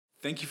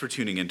Thank you for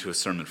tuning in to a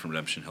sermon from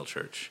Redemption Hill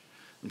Church.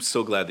 I'm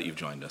so glad that you've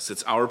joined us.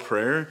 It's our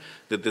prayer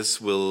that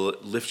this will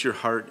lift your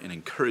heart and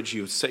encourage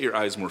you, set your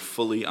eyes more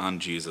fully on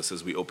Jesus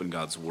as we open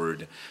God's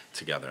Word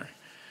together.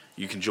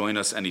 You can join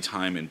us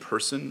anytime in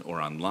person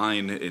or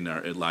online in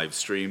our live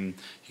stream.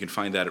 You can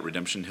find that at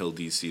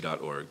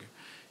redemptionhilldc.org.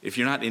 If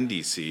you're not in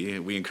DC,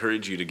 we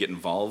encourage you to get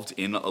involved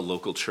in a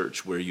local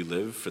church where you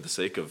live for the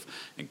sake of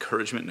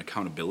encouragement and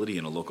accountability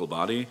in a local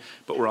body,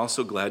 but we're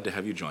also glad to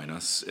have you join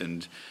us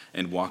and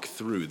walk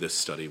through this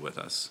study with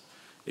us.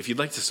 If you'd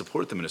like to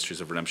support the ministries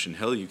of Redemption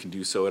Hill, you can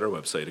do so at our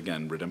website,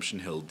 again,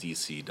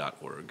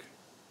 redemptionhilldc.org.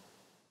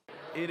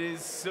 It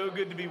is so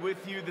good to be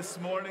with you this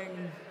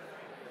morning.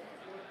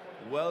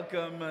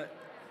 Welcome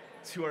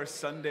to our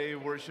Sunday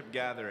worship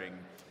gathering.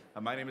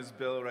 My name is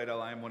Bill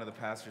Rydell. I'm one of the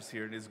pastors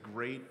here. It is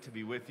great to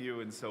be with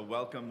you, and so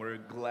welcome. We're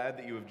glad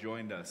that you have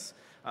joined us.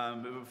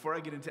 Before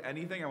I get into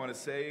anything, I want to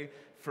say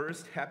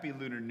first, Happy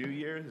Lunar New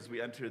Year as we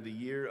enter the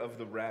year of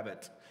the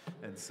rabbit.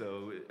 And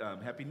so,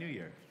 Happy New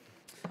Year.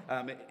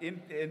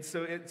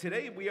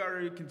 Today we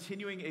are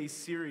continuing a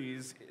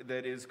series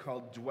that is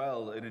called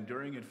Dwell, an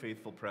Enduring and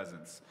Faithful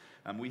Presence.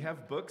 We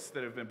have books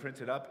that have been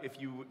printed up. If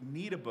you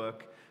need a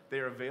book, they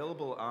are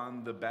available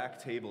on the back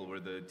table where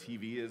the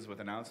TV is with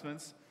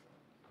announcements.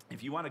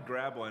 If you want to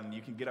grab one,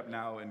 you can get up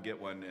now and get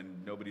one,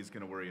 and nobody's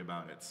going to worry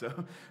about it. So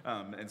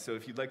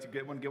if you'd like to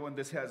get one, get one.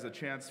 This has a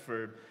chance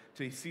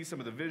to see some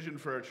of the vision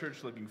for our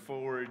church looking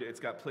forward. It's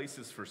got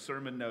places for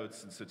sermon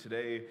notes, and so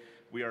today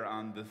we are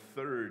on the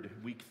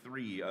week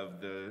 3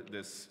 of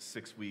this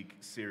 6-week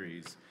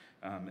series,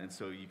 and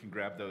so you can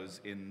grab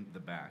those in the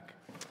back.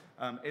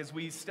 As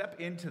we step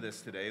into this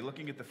today,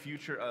 looking at the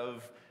future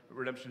of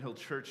Redemption Hill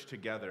Church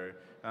together,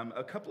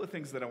 a couple of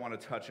things that I want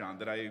to touch on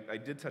that I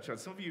did touch on.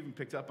 Some of you even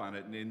picked up on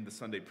it in the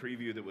Sunday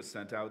preview that was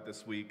sent out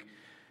this week.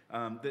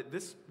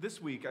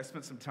 This week I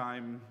spent some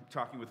time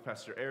talking with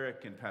Pastor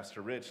Eric and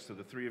Pastor Rich, so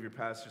the three of your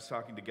pastors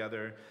talking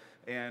together,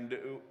 and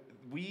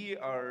we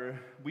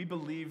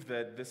believe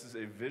that this is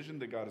a vision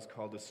that God has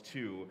called us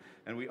to,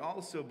 and we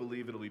also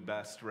believe it'll be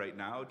best right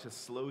now to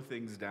slow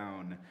things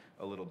down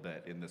a little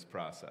bit in this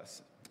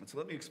process. And so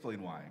let me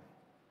explain why.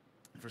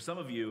 For some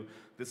of you,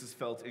 this has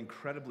felt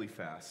incredibly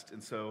fast,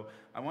 and so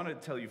I want to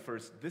tell you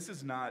first, this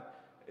is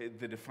not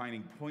the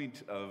defining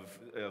point of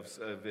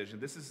vision.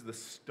 This is the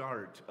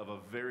start of a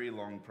very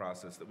long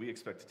process that we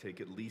expect to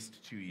take at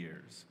least 2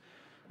 years.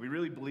 We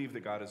really believe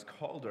that God has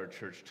called our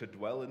church to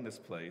dwell in this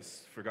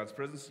place, for God's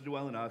presence to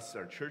dwell in us,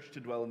 our church to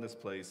dwell in this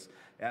place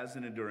as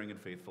an enduring and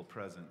faithful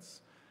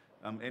presence.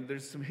 And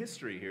there's some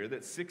history here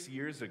that 6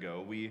 years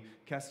ago, we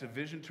cast a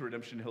vision to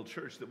Redemption Hill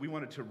Church that we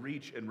wanted to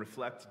reach and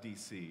reflect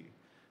DC.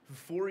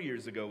 4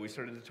 years ago, we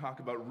started to talk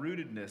about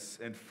rootedness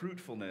and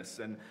fruitfulness,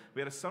 and we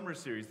had a summer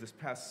series this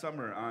past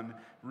summer on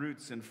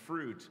roots and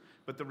fruit.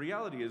 But the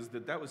reality is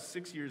that was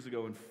 6 years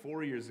ago and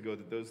 4 years ago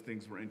that those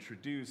things were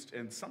introduced,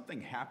 and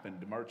something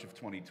happened in March of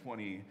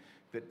 2020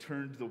 that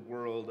turned the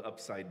world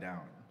upside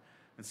down.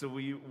 And so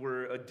we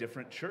were a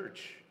different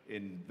church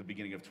in the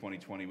beginning of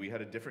 2020. We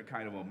had a different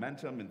kind of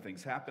momentum and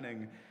things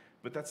happening,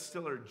 but that's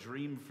still our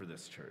dream for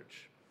this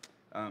church.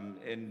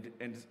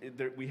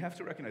 We have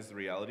to recognize the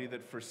reality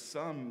that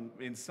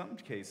in some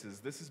cases,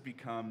 this has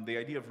become the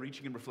idea of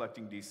reaching and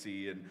reflecting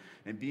DC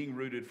and being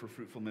rooted for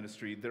fruitful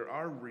ministry. There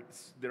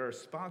are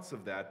spots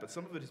of that, but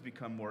some of it has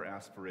become more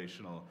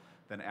aspirational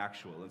than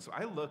actual. And so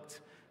I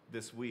looked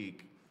this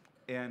week,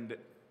 and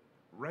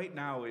right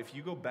now, if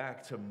you go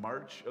back to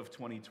March of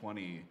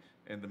 2020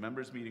 and the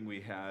members meeting we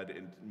had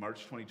in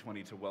March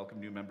 2020 to welcome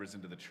new members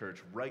into the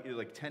church, right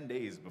like 10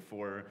 days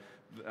before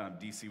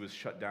DC was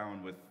shut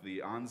down with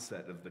the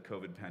onset of the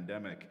COVID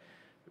pandemic,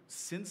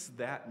 since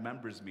that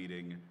members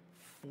meeting,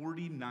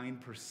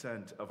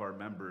 49% of our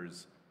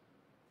members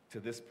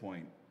to this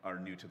point are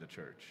new to the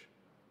church.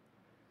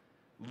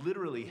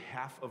 Literally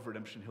half of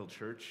Redemption Hill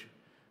Church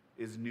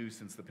is new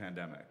since the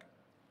pandemic.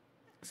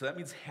 So that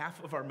means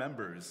half of our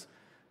members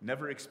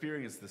never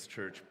experienced this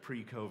church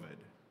pre-COVID.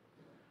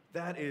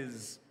 That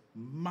is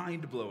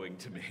mind-blowing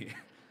to me.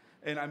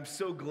 And I'm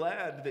so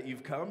glad that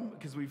you've come,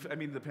 because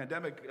the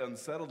pandemic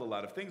unsettled a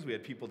lot of things. We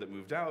had people that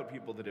moved out,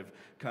 people that have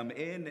come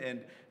in,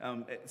 and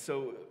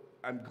so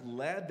I'm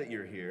glad that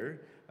you're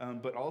here,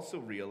 but also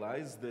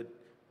realize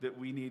that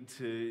we need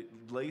to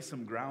lay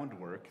some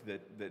groundwork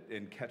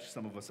and catch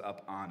some of us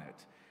up on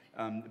it.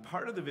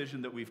 Part of the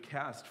vision that we've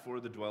cast for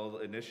the Dwell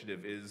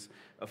Initiative is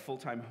a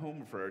full-time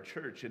home for our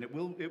church, and it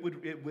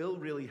will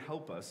really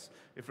help us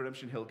if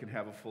Redemption Hill can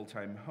have a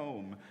full-time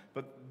home.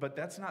 But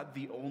that's not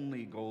the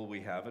only goal we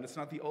have, and it's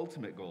not the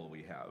ultimate goal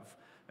we have.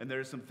 And there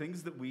are some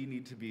things that we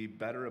need to be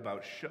better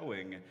about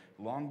showing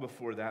long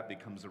before that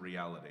becomes a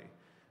reality.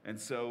 And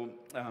so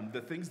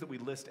the things that we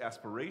list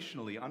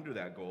aspirationally under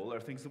that goal are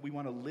things that we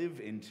want to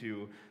live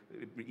into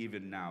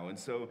even now. And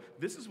so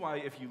this is why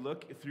if you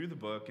look through the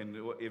book and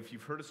if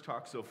you've heard us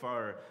talk so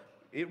far,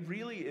 it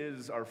really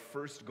is our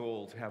first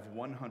goal to have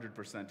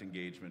 100%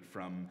 engagement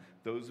from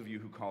those of you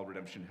who call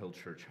Redemption Hill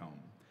Church home.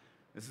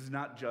 This is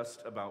not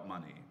just about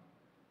money,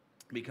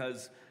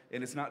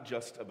 and it's not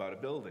just about a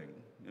building.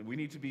 And we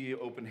need to be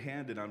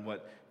open-handed on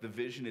what the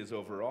vision is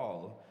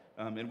overall.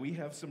 And we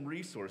have some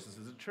resources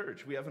as a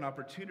church. We have an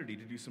opportunity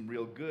to do some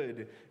real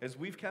good as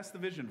we've cast the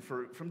vision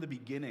from the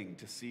beginning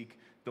to seek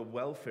the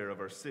welfare of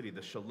our city,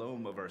 the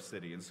shalom of our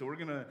city. And so we're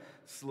going to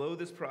slow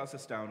this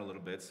process down a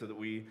little bit so that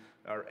we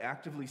are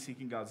actively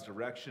seeking God's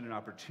direction and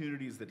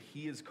opportunities that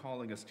He is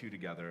calling us to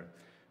together.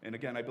 And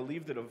again, I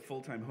believe that a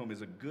full-time home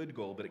is a good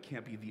goal, but it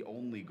can't be the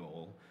only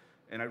goal.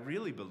 And I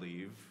really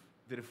believe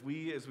that if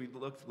we, as we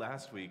looked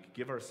last week,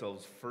 give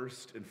ourselves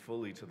first and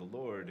fully to the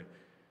Lord,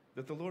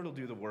 that the Lord will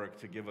do the work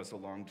to give us a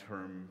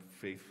long-term,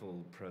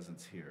 faithful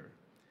presence here.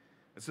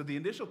 And so the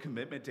initial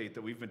commitment date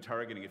that we've been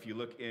targeting, if you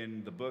look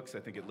in the books, I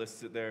think it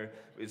lists it there,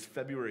 is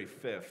February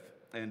 5th.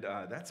 And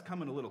that's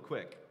coming a little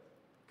quick,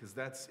 because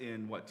that's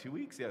in, 2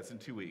 weeks? Yeah, it's in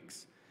 2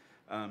 weeks.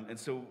 And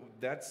so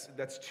that's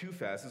too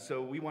fast. And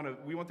so we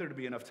want there to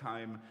be enough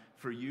time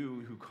for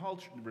you who call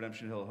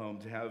Redemption Hill home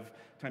to have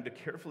time to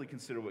carefully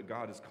consider what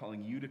God is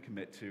calling you to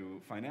commit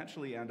to,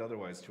 financially and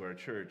otherwise, to our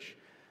church.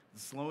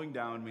 Slowing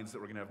down means that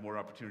we're going to have more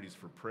opportunities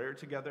for prayer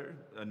together.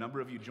 A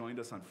number of you joined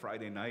us on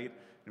Friday night.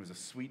 It was a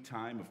sweet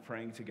time of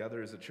praying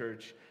together as a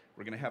church.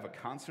 We're going to have a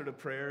concert of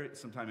prayer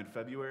sometime in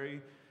February.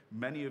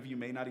 Many of you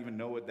may not even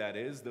know what that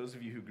is. Those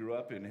of you who grew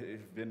up and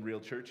have been real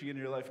churchy in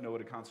your life know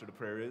what a concert of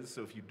prayer is.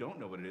 So if you don't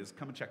know what it is,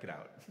 come and check it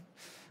out.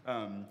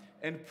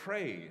 And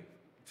pray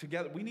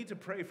together. We need to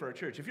pray for our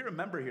church. If you're a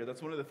member here,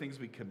 that's one of the things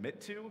we commit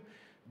to.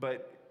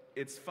 But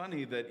it's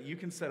funny that you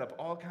can set up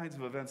all kinds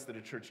of events that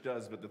a church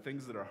does, but the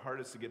things that are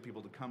hardest to get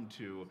people to come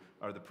to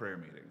are the prayer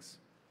meetings.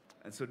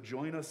 And so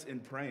join us in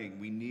praying.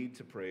 We need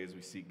to pray as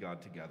we seek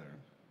God together.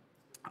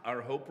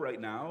 Our hope right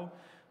now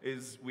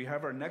is we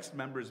have our next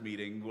members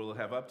meeting. We'll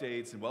have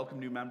updates and welcome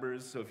new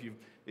members. So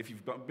if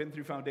you've been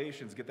through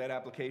Foundations, get that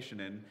application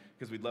in,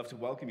 because we'd love to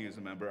welcome you as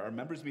a member. Our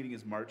members meeting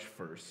is March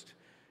 1st,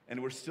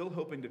 and we're still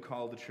hoping to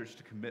call the church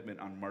to commitment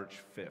on March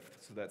 5th.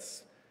 So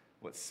that's,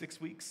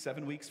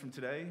 7 weeks from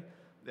today?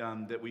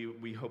 That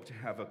we hope to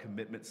have a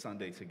commitment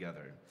Sunday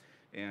together.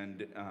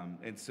 And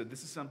so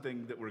this is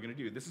something that we're going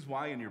to do. This is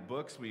why in your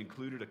books we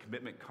included a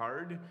commitment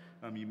card.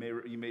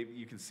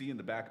 You can see in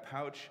the back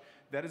pouch.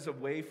 That is a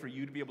way for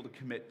you to be able to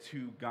commit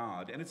to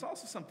God. And it's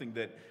also something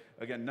that,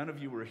 again, none of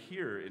you were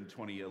here in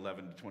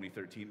 2011 to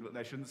 2013.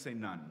 I shouldn't say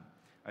none.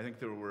 I think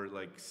there were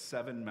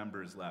 7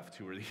 members left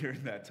who were here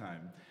at that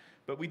time.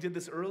 But we did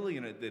this early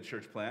in the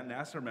church plant and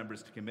asked our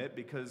members to commit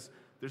because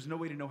there's no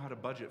way to know how to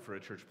budget for a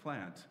church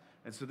plant.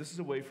 And so this is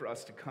a way for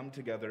us to come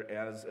together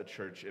as a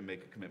church and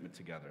make a commitment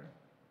together.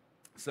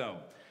 So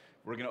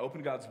we're going to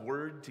open God's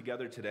Word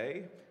together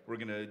today. We're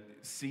going to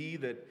see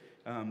that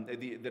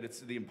it's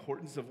the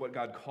importance of what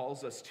God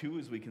calls us to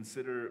as we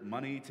consider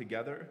money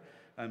together,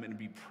 and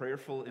be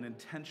prayerful and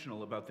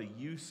intentional about the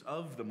use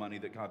of the money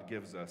that God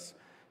gives us.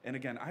 And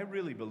again, I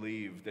really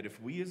believe that if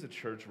we as a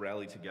church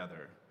rally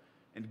together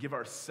and give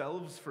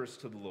ourselves first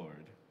to the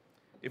Lord,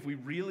 if we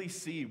really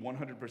see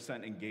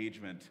 100%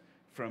 engagement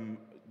from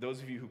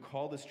those of you who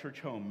call this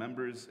church home,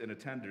 members and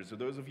attenders, or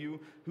those of you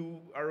who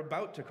are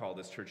about to call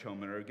this church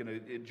home and are going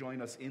to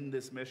join us in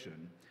this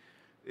mission,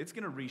 it's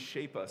going to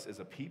reshape us as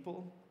a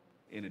people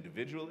and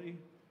individually.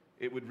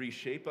 It would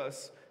reshape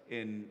us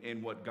in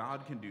what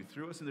God can do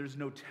through us, and there's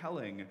no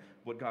telling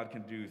what God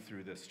can do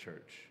through this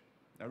church.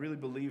 I really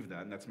believe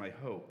that, and that's my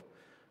hope.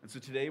 And so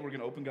today we're going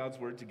to open God's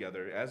Word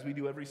together, as we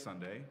do every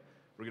Sunday.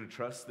 We're going to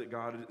trust that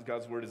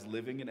God's Word is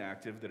living and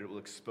active, that it will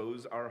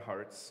expose our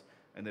hearts,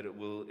 and that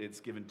it's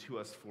given to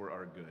us for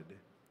our good.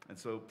 And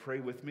so pray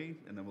with me,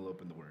 and then we'll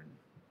open the Word.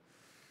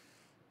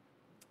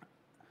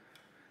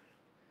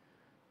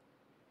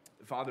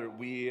 Father,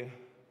 we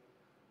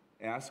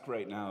ask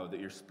right now that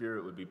your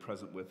Spirit would be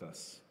present with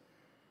us.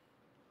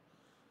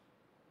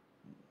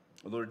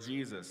 Lord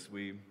Jesus,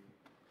 we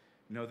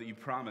know that you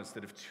promised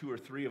that if 2 or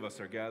 3 of us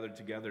are gathered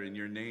together in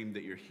your name,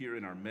 that you're here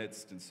in our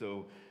midst. And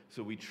so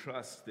we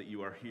trust that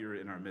you are here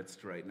in our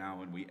midst right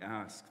now, and we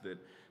ask that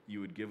you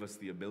would give us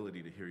the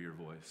ability to hear your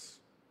voice.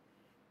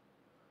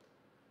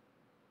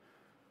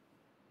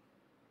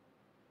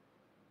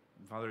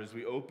 Father, as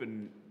we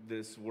open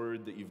this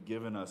word that you've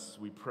given us,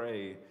 we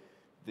pray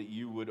that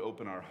you would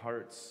open our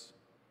hearts.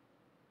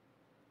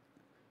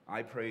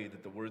 I pray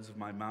that the words of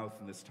my mouth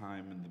in this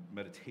time and the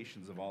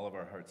meditations of all of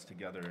our hearts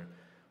together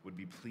would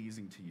be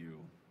pleasing to you,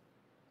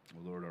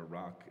 O Lord, our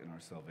rock and our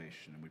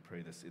salvation. And we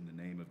pray this in the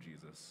name of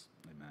Jesus.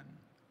 Amen.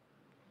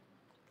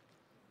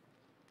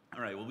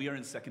 All right, well, we are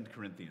in 2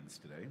 Corinthians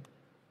today.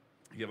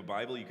 If you have a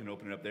Bible, you can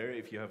open it up there.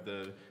 If you have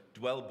the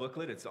Dwell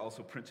booklet, it's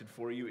also printed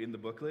for you in the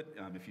booklet.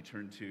 If you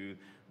turn to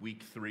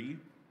week 3,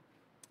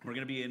 we're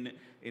going to be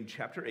in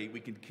chapter 8. We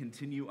can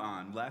continue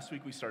on. Last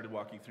week we started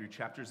walking through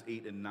chapters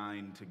 8 and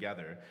 9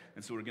 together,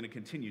 and so we're going to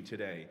continue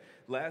today.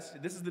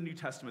 This is the New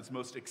Testament's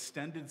most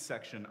extended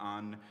section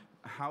on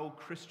how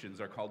Christians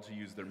are called to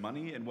use their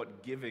money and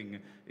what giving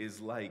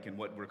is like and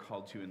what we're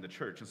called to in the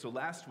church. And so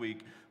last week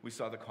we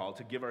saw the call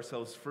to give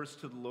ourselves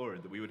first to the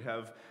Lord, that we would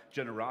have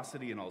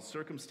generosity in all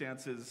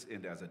circumstances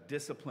and as a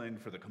discipline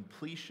for the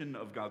completion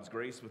of God's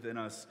grace within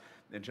us,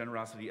 and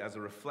generosity as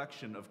a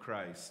reflection of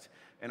Christ.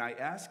 And I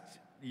asked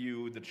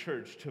you, the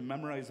church, to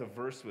memorize a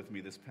verse with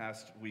me this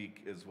past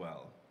week as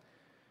well.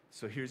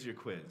 So here's your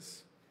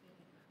quiz.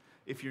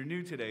 If you're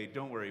new today,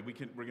 don't worry, we're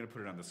going to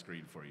put it on the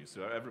screen for you,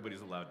 so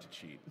everybody's allowed to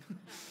cheat.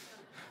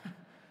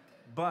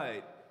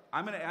 But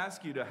I'm going to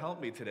ask you to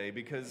help me today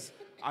because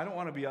I don't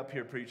want to be up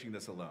here preaching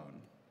this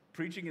alone.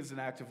 Preaching is an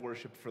act of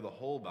worship for the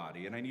whole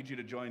body, and I need you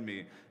to join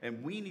me.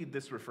 And we need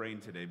this refrain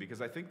today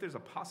because I think there's a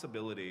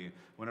possibility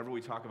whenever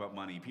we talk about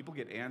money, people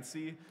get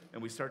antsy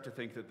and we start to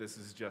think that this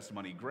is just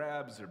money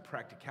grabs or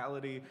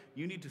practicality.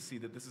 You need to see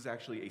that this is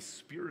actually a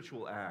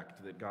spiritual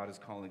act that God is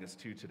calling us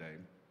to today.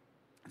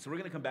 So we're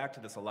going to come back to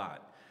this a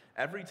lot.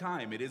 Every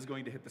time it is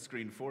going to hit the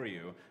screen for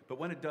you, but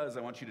when it does,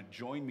 I want you to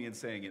join me in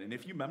saying it. And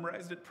if you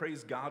memorized it,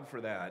 praise God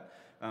for that.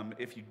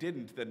 If you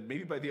didn't, then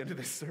maybe by the end of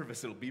this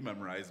service it'll be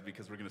memorized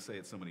because we're going to say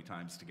it so many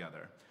times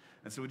together.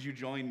 And so would you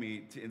join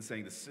me in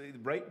saying this?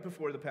 Right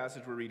before the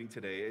passage we're reading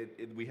today,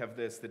 we have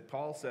this, that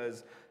Paul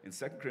says in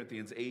 2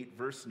 Corinthians 8,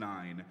 verse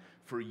 9,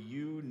 "For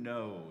you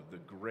know the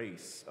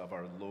grace of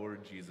our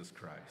Lord Jesus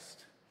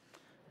Christ,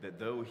 that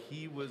though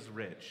he was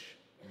rich,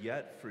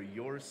 yet for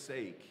your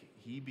sake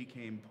he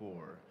became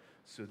poor,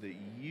 so that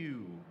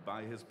you,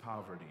 by his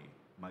poverty,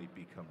 might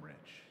become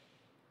rich."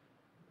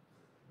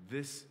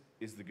 This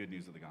is the good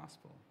news of the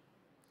gospel.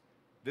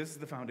 This is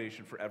the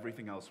foundation for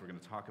everything else we're going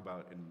to talk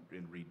about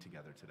and read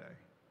together today.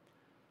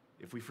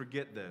 If we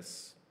forget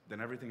this, then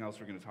everything else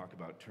we're going to talk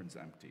about turns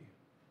empty.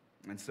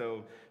 And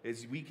so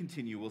as we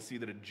continue, we'll see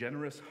that a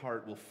generous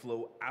heart will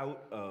flow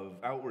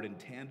outward in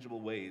tangible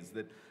ways,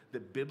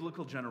 that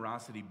biblical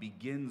generosity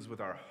begins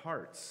with our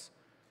hearts.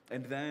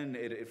 And then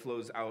it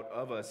flows out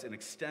of us and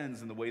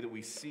extends in the way that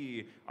we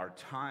see our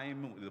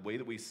time, the way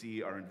that we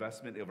see our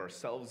investment of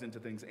ourselves into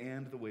things,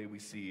 and the way we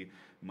see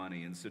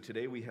money. And so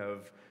today we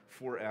have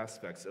 4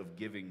 aspects of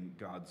giving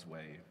God's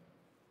way.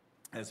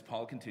 As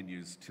Paul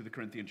continues to the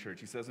Corinthian church,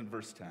 he says in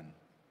verse 10,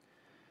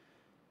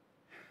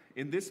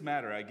 "In this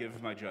matter I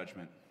give my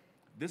judgment.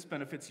 This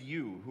benefits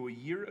you, who a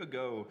year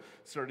ago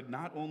started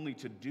not only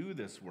to do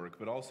this work,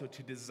 but also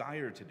to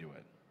desire to do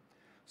it.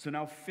 So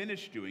now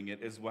finish doing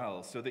it as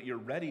well, so that your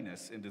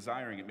readiness in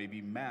desiring it may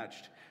be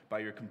matched by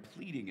your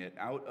completing it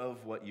out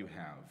of what you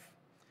have.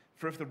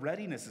 For if the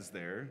readiness is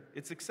there,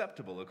 it's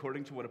acceptable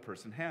according to what a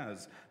person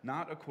has,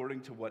 not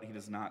according to what he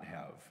does not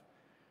have.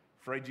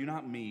 For I do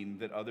not mean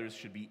that others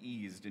should be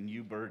eased and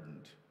you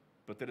burdened,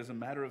 but that as a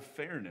matter of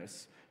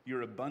fairness,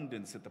 your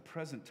abundance at the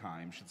present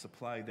time should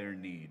supply their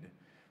need,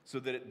 so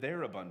that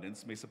their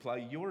abundance may supply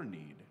your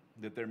need,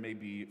 that there may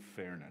be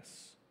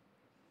fairness.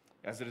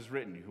 As it is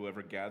written,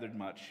 whoever gathered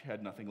much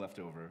had nothing left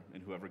over,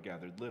 and whoever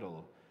gathered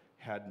little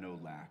had no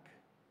lack.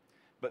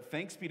 But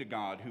thanks be to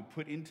God who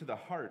put into the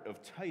heart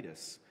of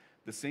Titus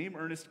the same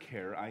earnest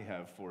care I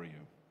have for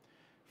you.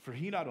 For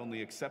he not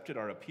only accepted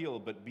our appeal,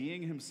 but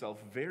being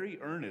himself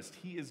very earnest,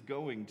 he is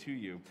going to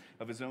you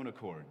of his own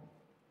accord.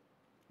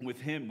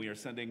 With him we are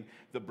sending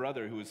the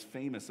brother who is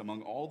famous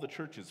among all the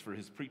churches for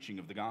his preaching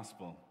of the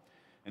gospel.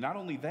 And not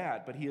only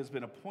that, but he has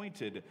been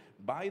appointed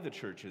by the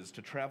churches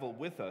to travel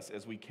with us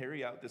as we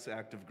carry out this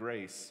act of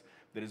grace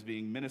that is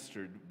being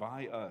ministered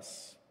by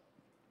us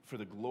for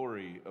the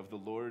glory of the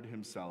Lord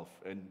himself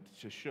and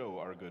to show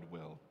our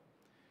goodwill.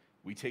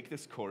 We take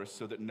this course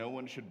so that no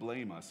one should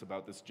blame us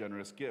about this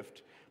generous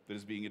gift that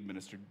is being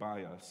administered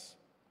by us.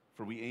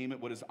 For we aim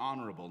at what is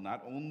honorable,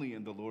 not only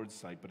in the Lord's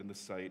sight,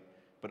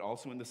 but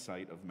also in the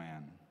sight of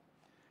man.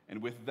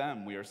 And with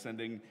them we are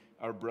sending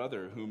our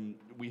brother, whom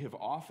we have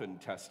often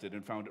tested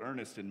and found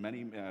earnest in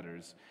many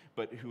matters,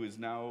 but who is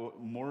now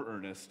more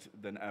earnest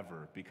than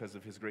ever because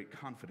of his great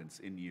confidence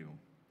in you.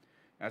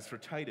 As for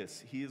Titus,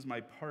 he is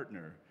my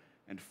partner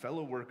and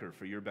fellow worker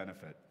for your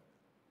benefit.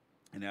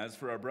 And as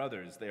for our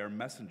brothers, they are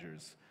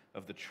messengers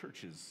of the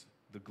churches,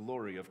 the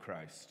glory of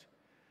Christ.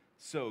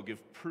 So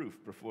give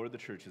proof before the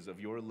churches of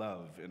your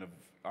love and of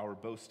our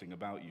boasting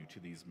about you to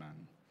these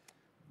men."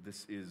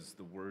 This is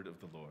the word of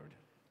the Lord.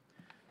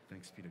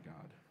 Thanks be to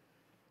God.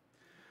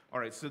 All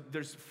right, so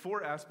there's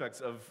 4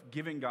 aspects of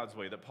giving God's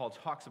way that Paul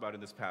talks about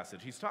in this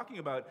passage. He's talking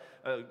about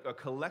a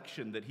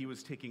collection that he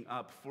was taking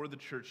up for the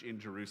church in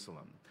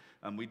Jerusalem.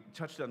 We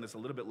touched on this a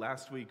little bit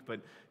last week,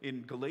 but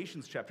in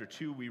Galatians chapter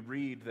 2, we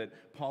read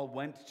that Paul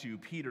went to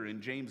Peter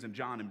and James and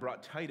John and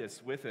brought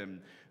Titus with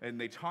him, and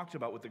they talked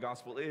about what the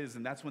gospel is,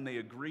 and that's when they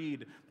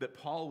agreed that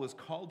Paul was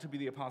called to be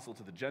the apostle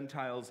to the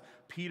Gentiles,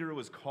 Peter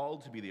was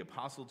called to be the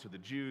apostle to the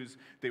Jews.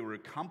 They were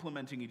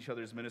complementing each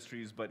other's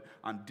ministries, but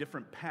on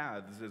different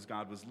paths as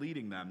God was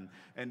leading them.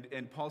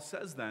 And Paul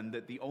says then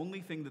that the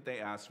only thing that they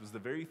asked was the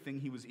very thing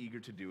he was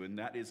eager to do, and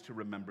that is to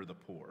remember the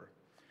poor.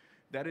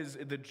 That is,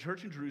 the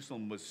church in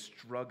Jerusalem was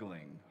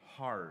struggling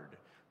hard.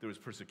 There was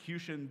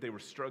persecution, they were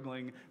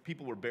struggling,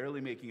 people were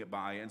barely making it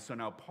by, and so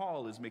now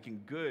Paul is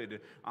making good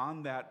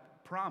on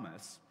that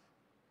promise,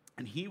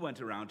 And he went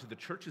around to the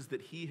churches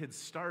that he had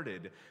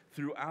started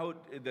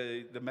throughout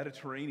the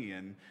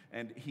Mediterranean,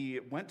 and he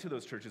went to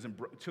those churches and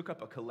took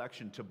up a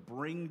collection to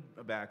bring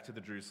back to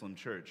the Jerusalem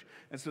church.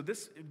 And so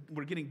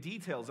we're getting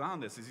details on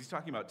this as he's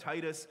talking about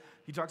Titus.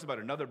 He talks about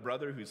another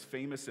brother who's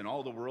famous in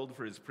all the world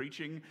for his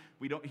preaching.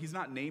 He's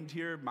not named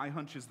here. My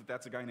hunch is that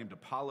that's a guy named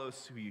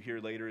Apollos, who you hear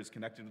later is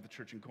connected with the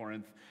church in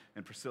Corinth,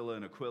 and Priscilla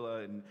and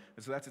Aquila, and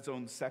so that's its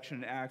own section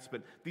in Acts.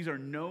 But these are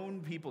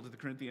known people to the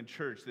Corinthian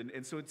church,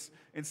 and so it's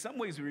in some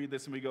ways we read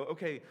this and we go,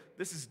 okay,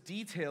 this is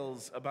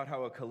details about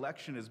how a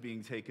collection is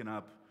being taken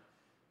up.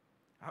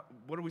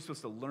 What are we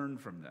supposed to learn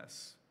from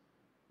this?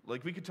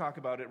 Like, we could talk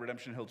about it at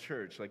Redemption Hill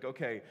Church. Like,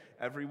 okay,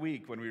 every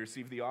week when we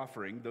receive the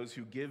offering, those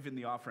who give in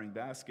the offering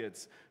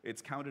baskets,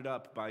 it's counted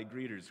up by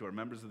greeters who are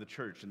members of the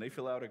church, and they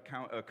fill out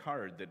a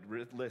card that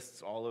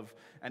lists all of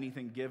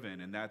anything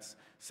given, and that's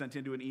sent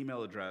into an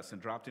email address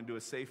and dropped into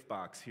a safe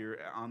box here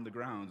on the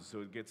grounds,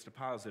 so it gets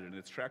deposited, and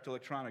it's tracked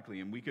electronically.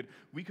 And we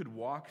could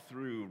walk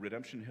through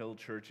Redemption Hill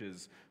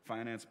Church's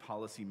finance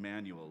policy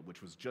manual,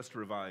 which was just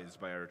revised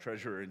by our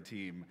treasurer and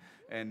team,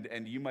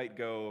 and you might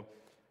go,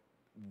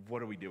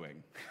 what are we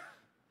doing?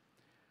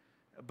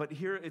 But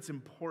here it's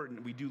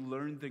important. We do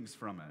learn things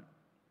from it.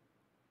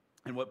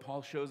 And what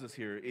Paul shows us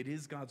here, it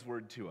is God's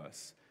word to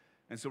us.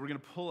 And so we're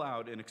going to pull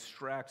out and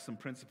extract some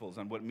principles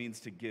on what it means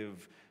to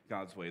give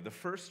God's way. The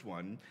first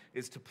one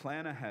is to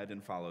plan ahead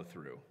and follow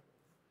through.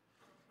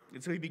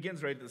 And so he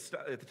begins right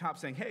at the top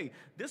saying, hey,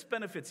 this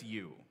benefits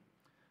you.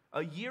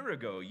 A year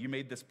ago, you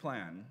made this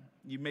plan.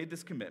 You made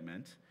this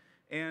commitment.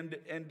 And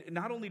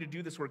not only to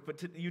do this work,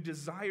 but you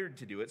desired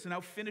to do it, so now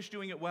finish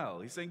doing it well.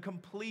 He's saying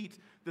complete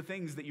the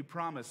things that you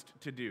promised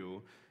to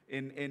do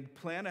and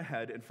plan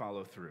ahead and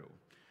follow through.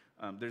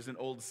 There's an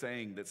old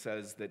saying that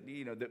says that,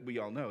 that we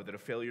all know, that a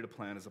failure to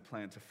plan is a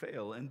plan to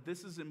fail, and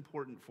this is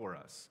important for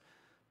us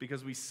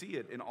because we see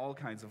it in all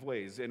kinds of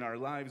ways. In our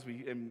lives,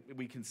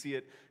 we can see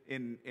it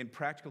in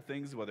practical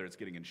things, whether it's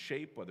getting in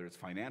shape, whether it's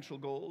financial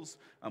goals.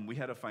 We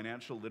had a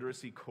financial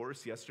literacy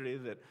course yesterday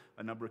that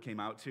a number came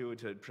out to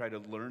try to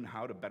learn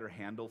how to better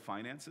handle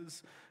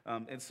finances.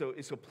 And so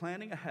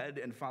planning ahead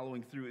and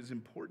following through is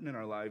important in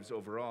our lives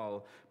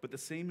overall, but the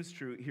same is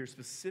true here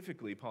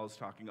specifically. Paul is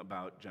talking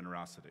about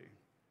generosity.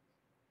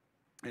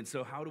 And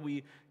so how do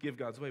we give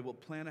God's way? Well,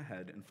 plan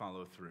ahead and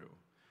follow through.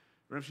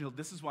 Redemption Hill,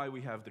 this is why we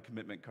have the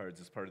commitment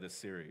cards as part of this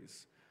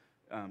series.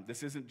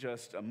 This isn't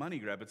just a money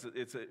grab.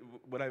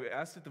 What I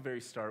asked at the very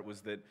start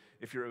was that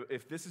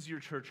if this is your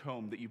church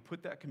home, that you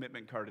put that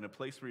commitment card in a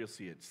place where you'll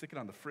see it. Stick it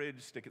on the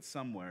fridge, stick it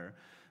somewhere,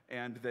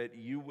 and that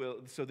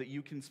so that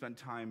you can spend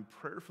time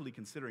prayerfully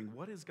considering,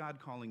 what is God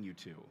calling you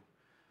to?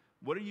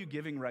 What are you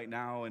giving right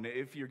now? And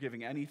if you're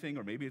giving anything,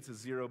 or maybe it's a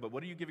zero, but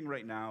what are you giving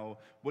right now?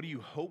 What do you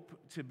hope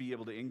to be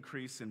able to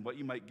increase in what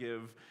you might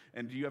give?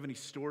 And do you have any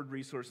stored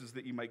resources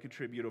that you might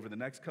contribute over the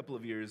next couple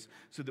of years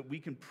so that we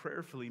can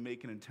prayerfully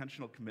make an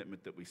intentional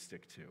commitment that we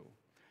stick to?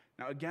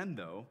 Now, again,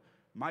 though,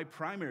 my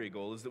primary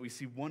goal is that we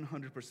see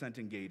 100%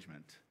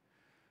 engagement.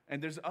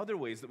 And there's other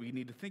ways that we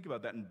need to think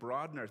about that and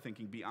broaden our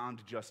thinking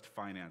beyond just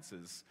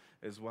finances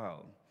as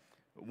well.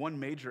 One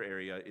major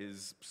area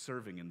is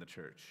serving in the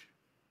church.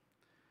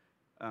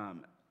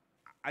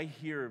 I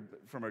hear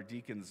from our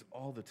deacons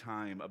all the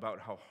time about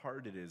how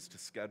hard it is to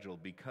schedule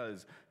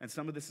because, and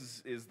some of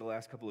this is the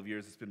last couple of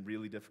years, it's been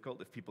really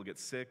difficult. If people get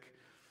sick,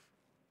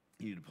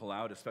 you need to pull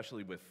out,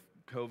 especially with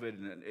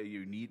COVID, and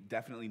you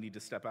definitely need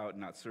to step out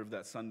and not serve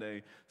that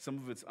Sunday. Some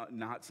of it's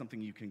not something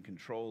you can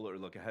control or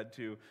look ahead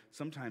to.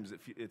 Sometimes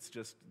it's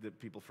just that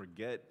people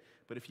forget.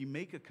 But if you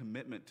make a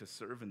commitment to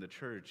serve in the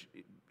church,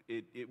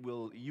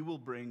 you will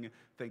bring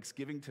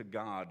thanksgiving to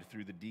God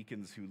through the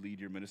deacons who lead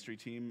your ministry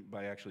team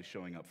by actually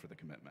showing up for the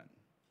commitment.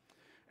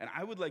 And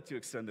I would like to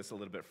extend this a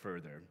little bit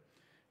further,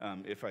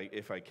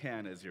 if I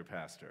can, as your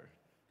pastor.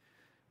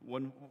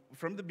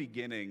 From the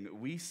beginning,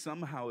 we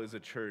somehow as a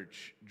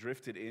church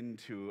drifted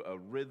into a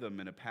rhythm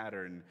and a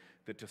pattern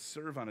that to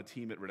serve on a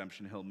team at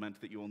Redemption Hill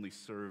meant that you only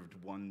served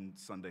one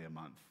Sunday a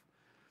month.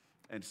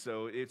 And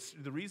so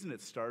the reason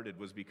it started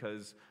was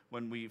because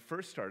when we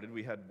first started,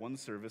 we had one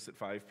service at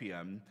 5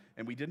 p.m.,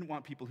 and we didn't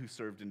want people who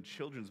served in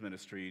children's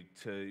ministry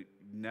to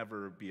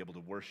never be able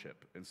to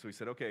worship. And so we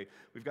said, okay,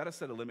 we've got to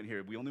set a limit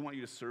here. We only want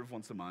you to serve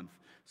once a month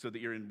so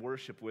that you're in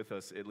worship with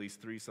us at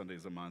least 3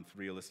 Sundays a month,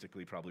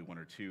 realistically probably 1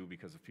 or 2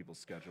 because of people's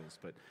schedules.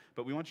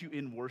 But we want you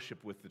in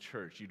worship with the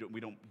church.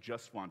 We don't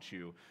just want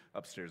you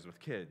upstairs with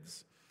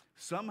kids.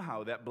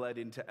 Somehow that bled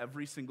into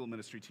every single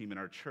ministry team in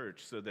our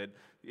church so that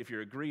if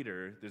you're a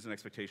greeter, there's an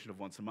expectation of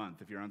once a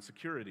month. If you're on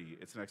security,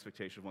 it's an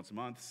expectation of once a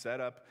month.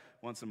 Setup,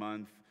 once a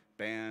month.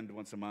 Band,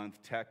 once a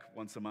month. Tech,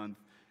 once a month.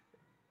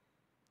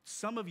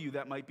 Some of you,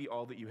 that might be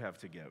all that you have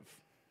to give.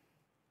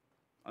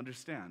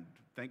 Understand.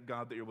 Thank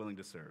God that you're willing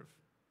to serve.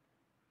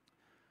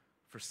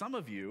 For some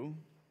of you,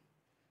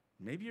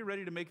 maybe you're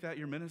ready to make that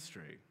your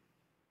ministry.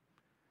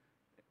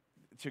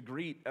 To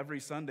greet every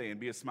Sunday and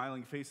be a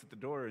smiling face at the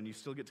door, and you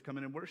still get to come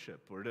in and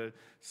worship, or to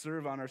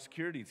serve on our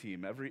security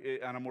team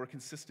on a more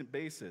consistent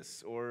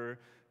basis, or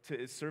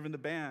to serve in the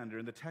band or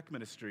in the tech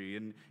ministry,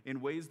 and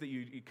in ways that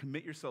you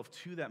commit yourself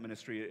to that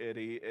ministry at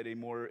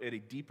a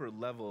deeper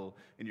level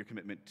in your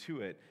commitment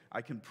to it,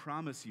 I can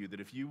promise you that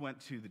if you went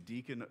to the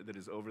deacon that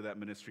is over that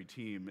ministry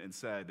team and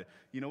said,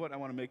 you know what, I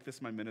want to make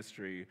this my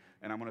ministry,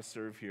 and I want to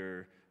serve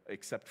here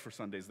except for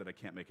Sundays that I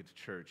can't make it to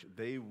church,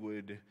 they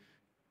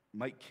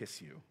might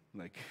kiss you.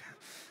 Like,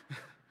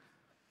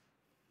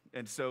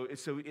 and so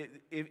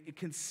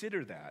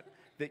consider that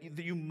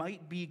you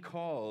might be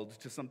called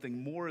to something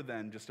more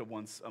than just a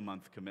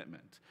once-a-month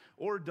commitment.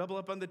 Or double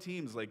up on the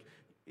teams. Like,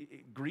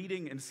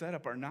 greeting and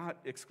setup are not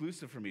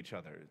exclusive from each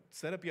other.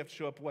 Setup, you have to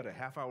show up, a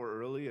half hour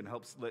early and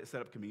help set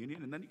up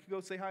communion, and then you can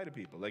go say hi to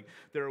people. Like,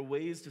 there are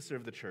ways to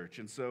serve the church.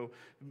 And so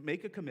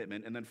make a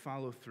commitment and then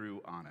follow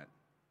through on it.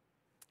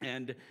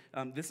 And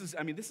this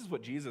is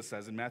what Jesus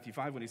says in Matthew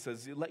 5 when he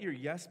says, let your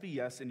yes be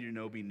yes and your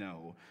no be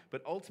no.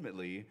 But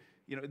ultimately,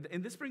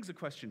 and this brings a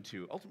question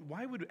too.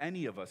 Why would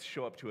any of us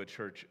show up to a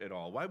church at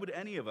all? Why would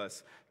any of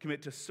us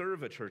commit to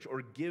serve a church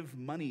or give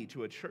money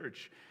to a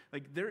church?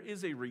 Like, there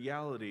is a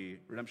reality,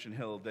 Redemption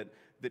Hill,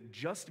 that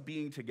just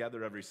being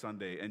together every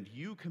Sunday and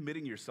you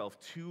committing yourself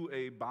to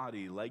a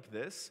body like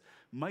this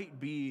might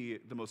be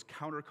the most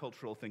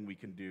countercultural thing we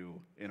can do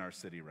in our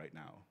city right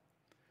now.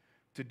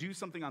 To do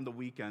something on the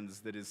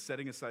weekends that is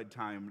setting aside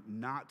time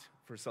not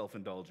for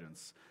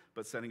self-indulgence,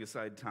 but setting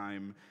aside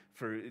time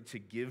to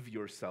give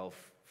yourself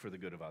for the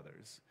good of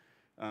others.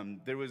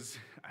 There was,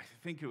 I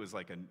think it was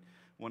like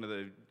one of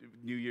the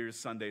New Year's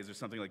Sundays or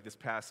something, like this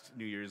past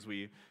New Year's,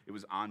 it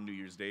was on New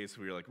Year's Day,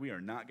 so we were like, we are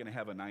not going to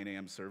have a 9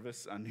 a.m.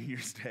 service on New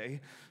Year's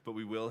Day, but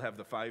we will have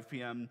the 5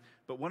 p.m.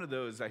 But one of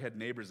those, I had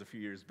neighbors a few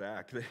years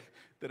back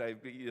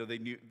that they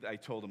knew. I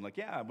told them, like,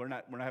 yeah, we're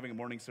not having a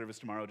morning service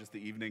tomorrow, just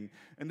the evening.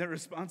 And their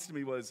response to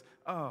me was,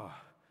 oh,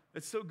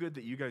 it's so good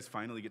that you guys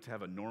finally get to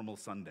have a normal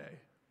Sunday.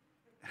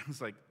 And I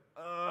was like,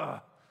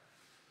 ugh.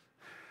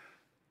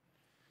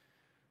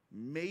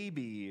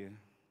 Maybe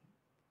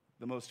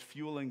the most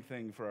fueling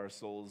thing for our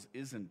souls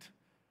isn't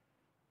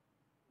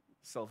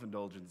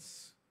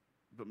self-indulgence,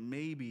 but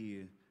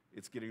maybe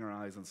it's getting our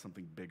eyes on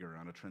something bigger,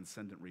 on a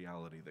transcendent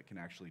reality that can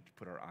actually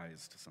put our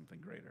eyes to something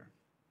greater.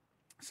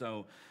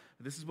 So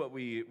this is what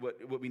we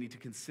need to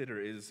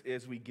consider is,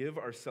 as we give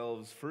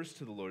ourselves first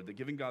to the Lord, that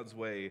giving God's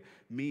way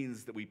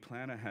means that we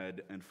plan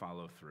ahead and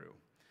follow through.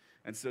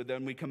 And so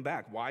then we come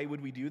back. Why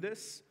would we do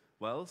this?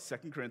 Well,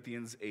 2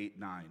 Corinthians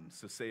 8:9.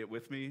 So say it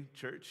with me,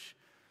 church.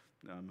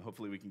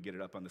 Hopefully we can get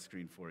it up on the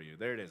screen for you.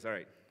 There it is. All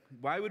right.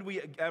 Why would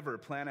we ever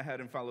plan ahead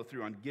and follow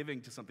through on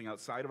giving to something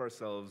outside of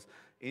ourselves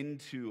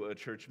into a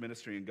church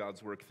ministry and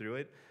God's work through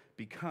it?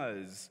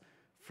 Because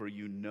for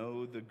you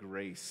know the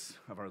grace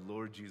of our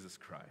Lord Jesus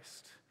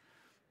Christ,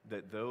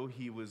 that though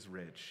he was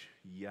rich,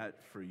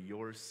 yet for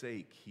your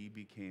sake he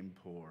became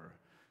poor,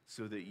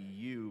 so that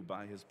you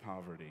by his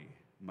poverty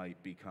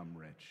might become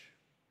rich.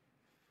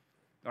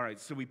 All right,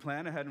 so we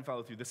plan ahead and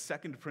follow through. The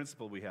second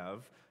principle we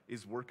have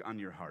is work on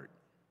your heart.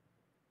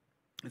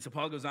 And so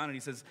Paul goes on and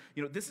he says,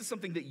 this is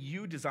something that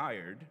you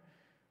desired,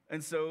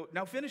 and so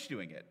now finish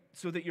doing it,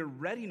 so that your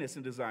readiness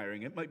in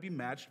desiring it might be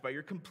matched by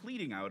your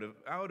completing out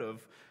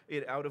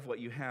of what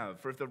you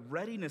have. For if the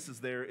readiness is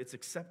there, it's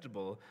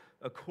acceptable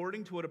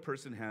according to what a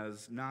person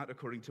has, not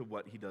according to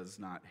what he does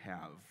not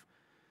have.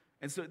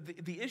 And so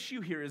the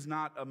issue here is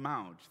not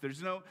amount.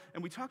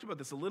 And we talked about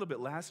this a little bit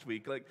last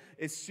week, like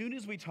as soon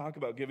as we talk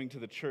about giving to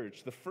the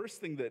church, the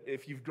first thing that,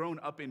 if you've grown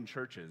up in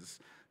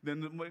churches,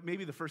 then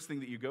maybe the first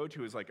thing that you go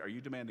to is like, are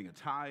you demanding a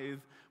tithe?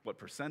 What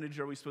percentage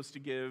are we supposed to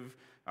give?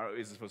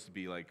 Is it supposed to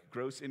be like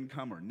gross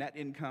income or net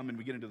income? And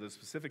we get into those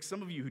specifics.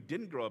 Some of you who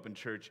didn't grow up in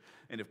church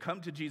and have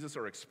come to Jesus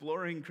or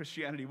exploring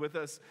Christianity with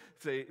us,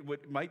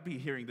 might be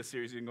hearing this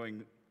series and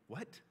going,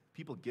 what?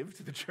 People give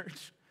to the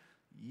church?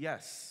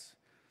 Yes.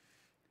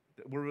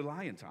 We're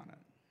reliant on it.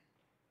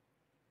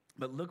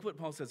 But look what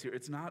Paul says here.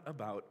 It's not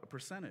about a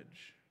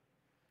percentage.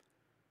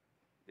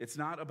 It's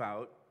not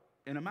about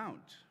an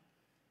amount.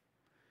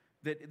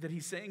 That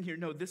he's saying here,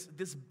 no, this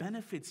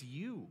benefits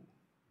you.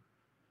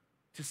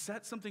 To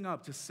set something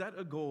up, to set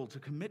a goal, to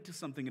commit to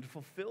something and to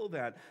fulfill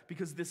that,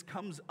 because this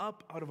comes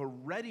up out of a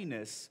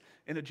readiness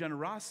and a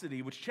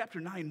generosity, which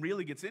chapter 9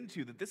 really gets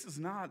into, that this is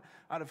not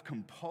out of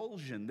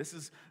compulsion. This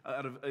is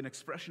out of an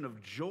expression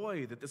of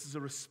joy, that this is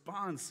a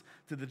response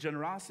to the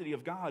generosity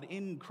of God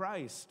in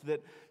Christ.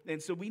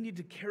 And so we need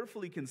to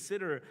carefully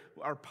consider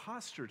our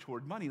posture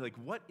toward money. Like,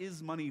 what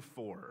is money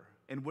for,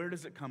 and where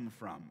does it come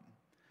from?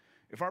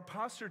 If our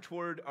posture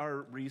toward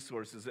our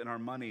resources and our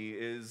money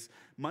is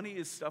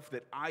stuff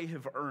that I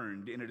have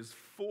earned and it is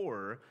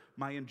for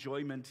my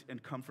enjoyment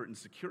and comfort and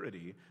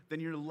security, then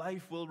your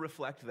life will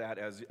reflect that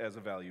as a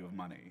value of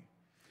money.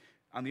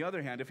 On the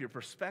other hand, if your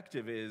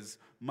perspective is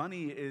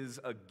money is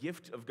a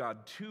gift of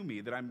God to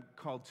me that I'm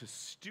called to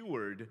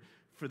steward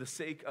for the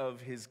sake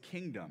of his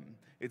kingdom,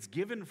 it's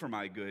given for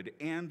my good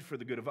and for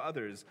the good of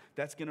others,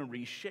 that's going to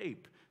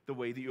reshape the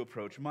way that you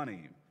approach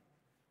money.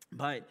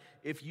 But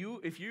if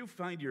you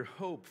find your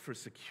hope for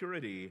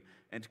security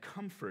and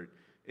comfort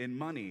in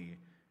money,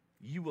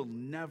 you will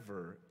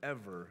never,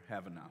 ever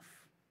have enough.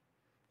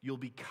 You'll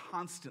be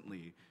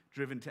constantly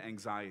driven to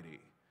anxiety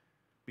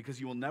because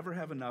you will never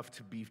have enough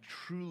to be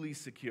truly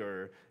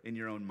secure in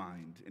your own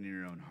mind and in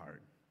your own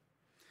heart.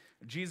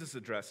 Jesus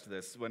addressed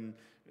this when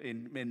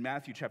in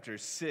Matthew chapter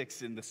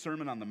 6, in the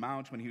Sermon on the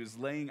Mount, when he was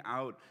laying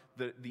out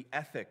the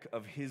ethic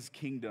of his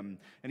kingdom.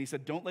 And he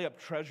said, don't lay up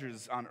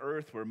treasures on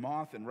earth where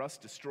moth and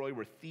rust destroy,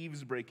 where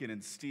thieves break in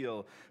and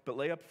steal, but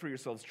lay up for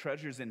yourselves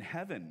treasures in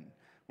heaven,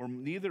 where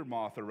neither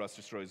moth or rust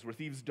destroys, where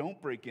thieves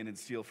don't break in and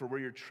steal. For where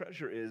your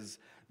treasure is,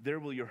 there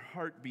will your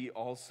heart be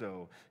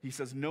also. He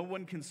says, no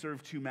one can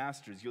serve two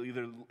masters. You'll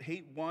either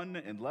hate one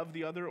and love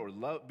the other, or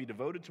be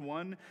devoted to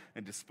one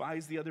and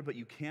despise the other, but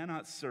you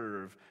cannot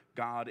serve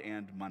God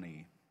and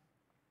money.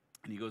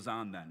 And he goes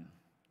on then.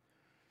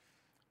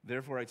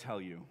 Therefore I tell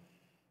you,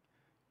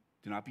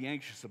 do not be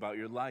anxious about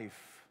your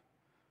life,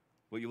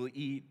 what you will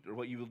eat or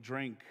what you will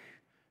drink,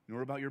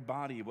 nor about your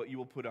body, what you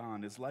will put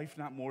on. Is life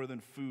not more than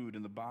food,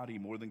 and the body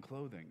more than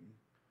clothing?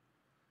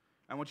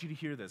 I want you to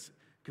hear this,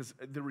 because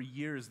there were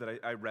years that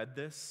I read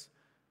this,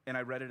 and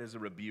I read it as a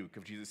rebuke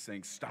of Jesus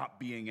saying, stop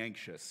being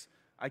anxious.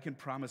 I can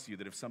promise you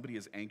that if somebody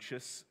is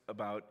anxious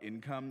about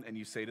income, and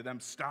you say to them,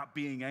 stop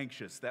being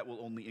anxious, that will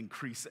only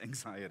increase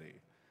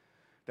anxiety.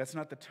 That's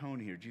not the tone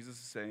here. Jesus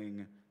is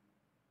saying,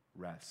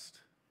 rest.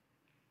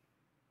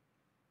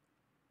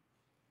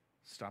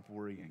 Stop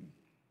worrying.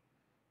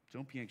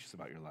 Don't be anxious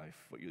about your life,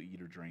 what you'll eat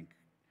or drink,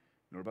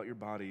 nor about your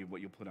body,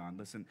 what you'll put on.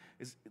 Listen,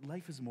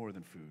 life is more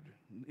than food.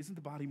 Isn't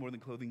the body more than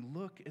clothing?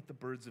 Look at the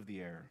birds of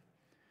the air.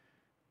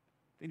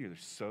 They neither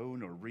sow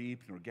nor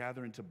reap nor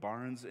gather into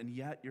barns, and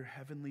yet your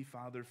heavenly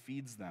Father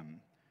feeds them.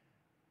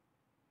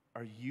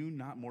 Are you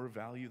not more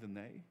value than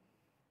they?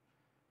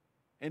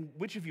 And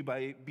which of you,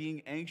 by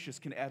being anxious,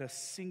 can add a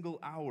single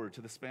hour to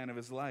the span of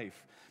his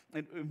life?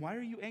 And why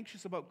are you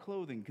anxious about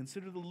clothing?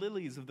 Consider the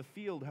lilies of the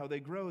field, how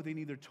they grow. They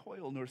neither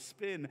toil nor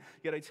spin.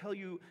 Yet I tell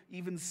you,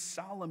 even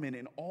Solomon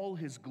in all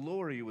his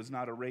glory was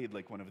not arrayed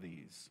like one of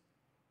these.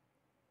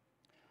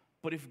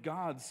 But if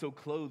God so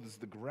clothes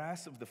the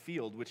grass of the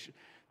field, which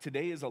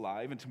today is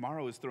alive and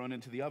tomorrow is thrown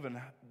into the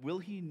oven, will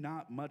he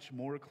not much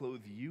more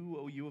clothe you,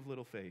 O you of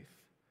little faith?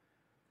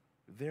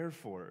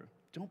 Therefore,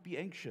 don't be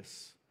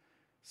anxious,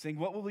 saying,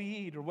 what will we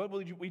eat, or what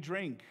will we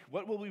drink?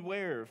 What will we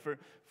wear? For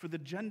the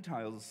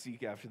Gentiles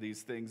seek after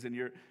these things, and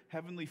your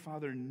heavenly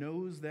Father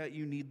knows that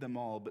you need them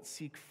all. But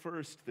seek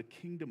first the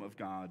kingdom of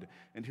God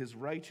and his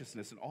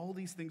righteousness, and all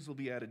these things will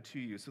be added to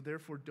you. So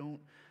therefore,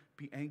 don't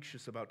be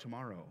anxious about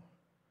tomorrow.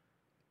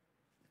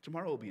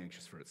 Tomorrow will be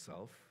anxious for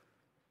itself.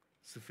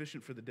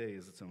 Sufficient for the day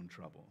is its own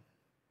trouble.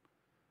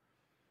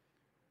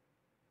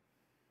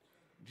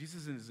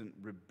 Jesus isn't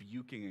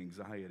rebuking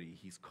anxiety.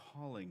 He's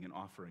calling and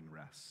offering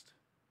rest,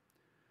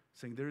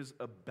 saying there's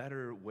a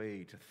better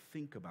way to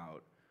think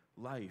about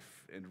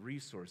life and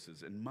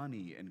resources and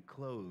money and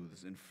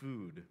clothes and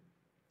food.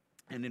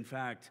 And in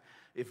fact,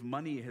 if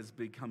money has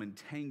become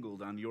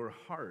entangled on your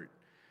heart,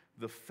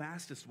 the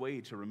fastest way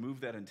to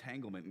remove that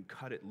entanglement and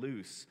cut it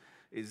loose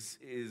is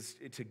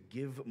to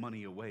give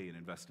money away and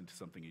invest into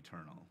something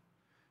eternal.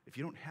 If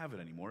you don't have it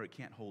anymore, it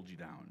can't hold you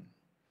down.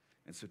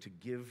 And so to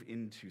give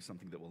into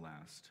something that will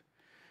last.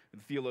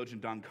 The theologian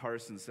Don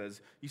Carson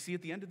says, you see,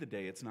 at the end of the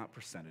day, it's not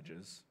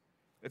percentages.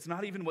 It's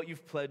not even what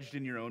you've pledged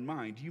in your own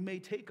mind. You may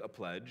take a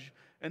pledge,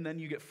 and then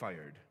you get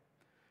fired.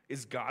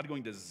 Is God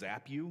going to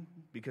zap you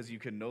because you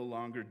can no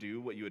longer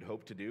do what you had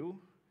hoped to do?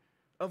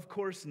 Of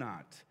course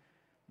not.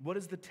 What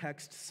does the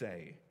text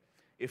say?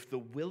 If the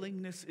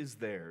willingness is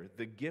there,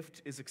 the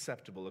gift is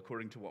acceptable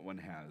according to what one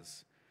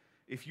has.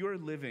 If you're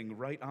living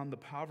right on the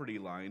poverty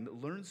line,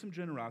 learn some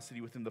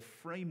generosity within the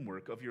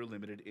framework of your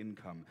limited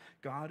income.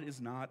 God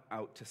is not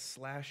out to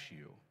slash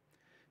you.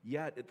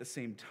 Yet, at the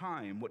same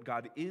time, what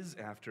God is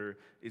after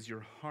is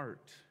your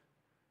heart.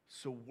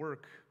 So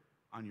work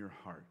on your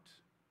heart.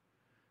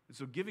 And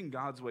so giving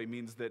God's way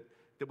means that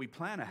we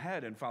plan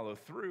ahead and follow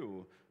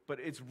through, but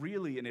it's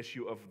really an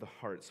issue of the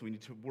heart. So we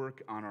need to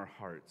work on our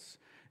hearts.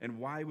 And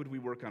why would we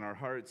work on our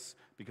hearts?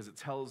 Because it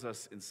tells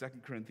us in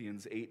 2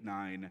 Corinthians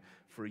 8:9,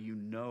 for you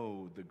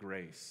know the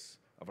grace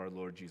of our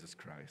Lord Jesus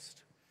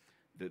Christ,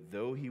 that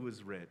though he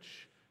was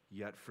rich,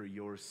 yet for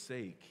your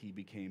sake he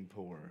became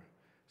poor,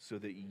 so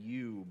that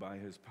you, by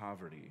his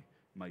poverty,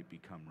 might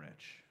become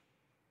rich.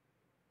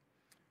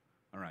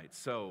 All right,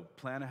 so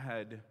plan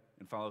ahead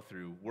and follow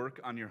through. Work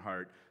on your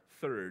heart.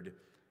 Third,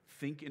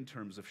 think in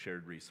terms of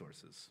shared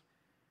resources.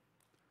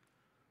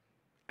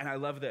 And I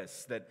love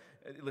this, that,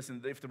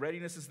 listen, if the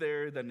readiness is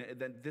there, then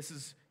this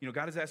is,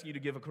 God is asking you to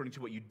give according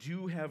to what you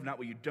do have, not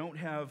what you don't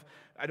have.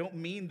 I don't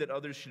mean that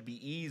others should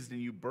be eased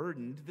and you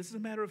burdened. This is a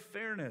matter of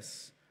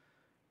fairness.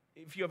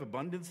 If you have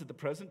abundance at the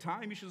present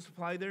time, you should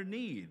supply their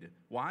need.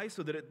 Why?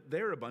 So that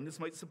their abundance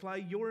might supply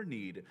your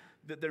need,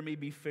 that there may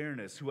be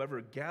fairness. Whoever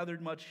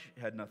gathered much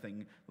had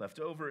nothing left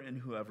over, and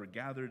whoever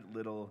gathered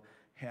little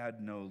had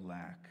no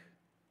lack.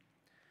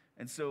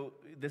 And so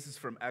this is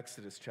from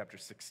Exodus chapter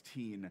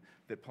 16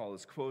 that Paul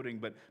is quoting,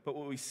 but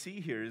what we see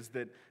here is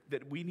that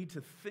we need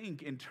to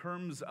think in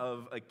terms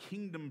of a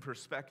kingdom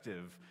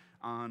perspective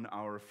on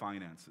our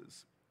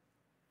finances.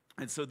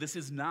 And so this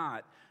is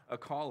not a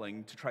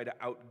calling to try to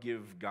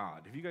outgive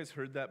God. Have you guys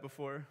heard that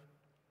before?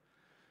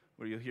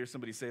 Where you'll hear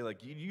somebody say,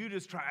 like, you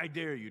just try, I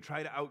dare you,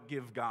 try to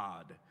outgive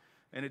God.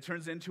 And it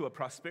turns into a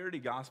prosperity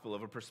gospel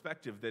of a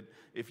perspective that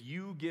if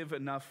you give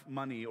enough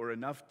money or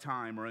enough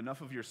time or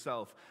enough of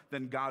yourself,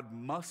 then God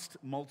must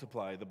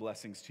multiply the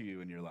blessings to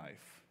you in your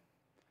life.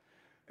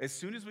 As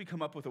soon as we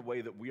come up with a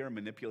way that we are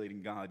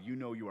manipulating God, you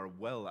know you are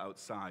well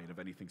outside of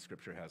anything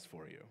Scripture has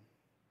for you.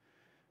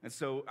 And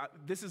so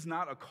this is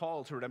not a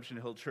call to Redemption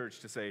Hill Church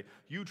to say,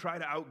 you try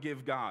to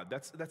outgive God.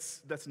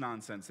 That's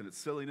nonsense, and it's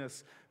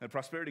silliness. And the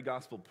prosperity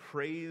gospel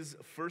preys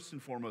first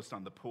and foremost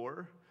on the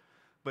poor,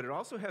 but it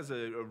also has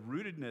a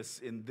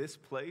rootedness in this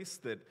place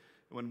that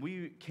when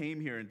we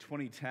came here in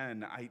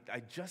 2010, I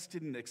just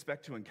didn't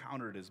expect to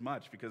encounter it as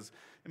much, because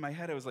in my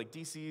head I was like,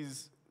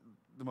 DC's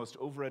the most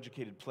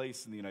overeducated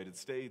place in the United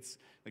States.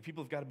 Like,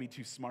 people have got to be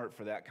too smart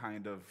for that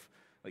kind of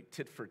like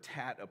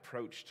tit-for-tat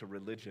approach to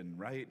religion,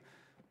 right?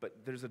 But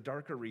there's a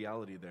darker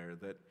reality there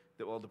that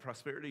while the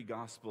prosperity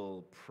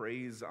gospel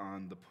preys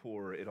on the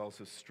poor, it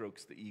also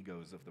strokes the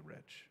egos of the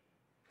rich.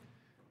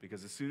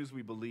 Because as soon as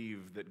we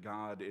believe that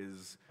God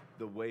is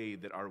the way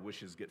that our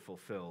wishes get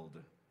fulfilled,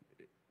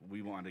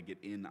 we want to get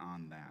in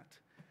on that.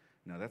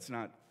 No, that's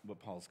not what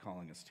Paul's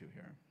calling us to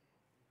here.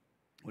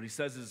 What he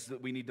says is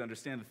that we need to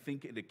understand,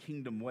 think in a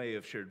kingdom way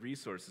of shared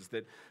resources,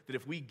 that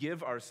if we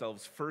give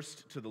ourselves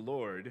first to the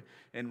Lord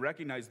and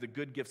recognize the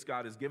good gifts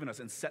God has given us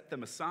and set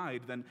them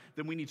aside, then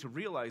we need to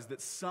realize that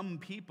some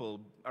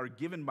people are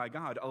given by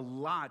God a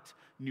lot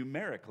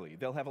numerically.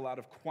 They'll have a lot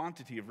of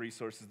quantity of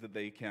resources that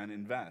they can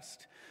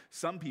invest.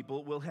 Some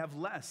people will have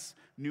less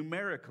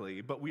numerically,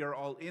 but we are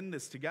all in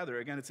this together.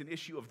 Again, it's an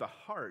issue of the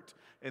heart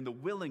and the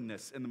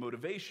willingness and the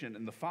motivation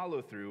and the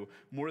follow-through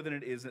more than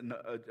it is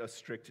a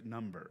strict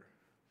number.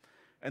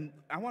 And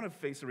I want to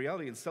face a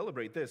reality and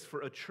celebrate this.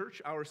 For a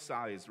church our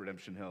size,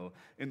 Redemption Hill,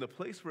 in the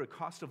place where a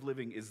cost of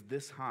living is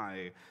this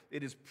high,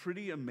 it is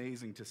pretty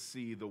amazing to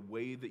see the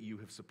way that you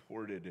have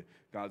supported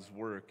God's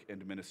work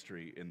and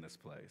ministry in this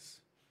place.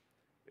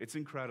 It's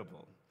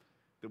incredible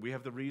that we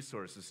have the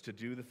resources to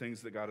do the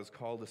things that God has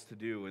called us to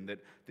do, and that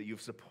you've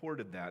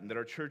supported that, and that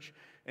our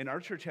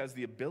church has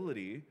the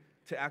ability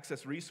to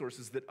access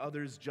resources that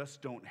others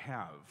just don't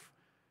have.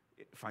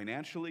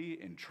 Financially,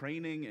 in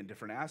training, in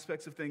different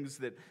aspects of things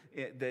that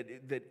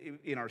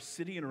in our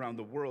city and around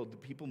the world, the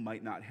people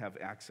might not have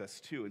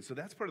access to. And so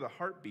that's part of the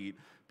heartbeat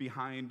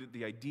behind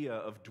the idea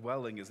of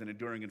dwelling as an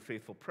enduring and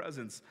faithful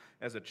presence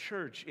as a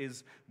church,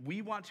 is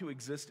we want to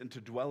exist and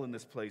to dwell in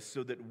this place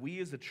so that we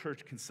as a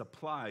church can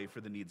supply for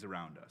the needs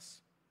around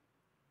us.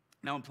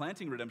 Now, in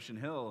planting Redemption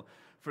Hill,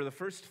 for the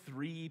first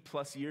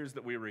 3+ years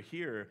that we were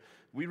here,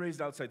 we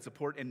raised outside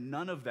support, and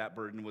none of that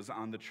burden was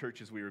on the church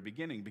as we were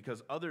beginning,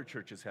 because other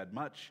churches had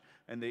much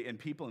and they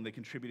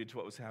contributed to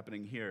what was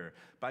happening here.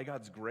 By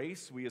God's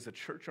grace, we as a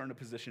church are in a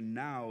position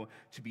now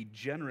to be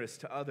generous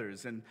to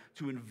others and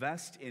to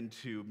invest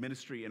into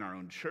ministry in our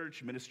own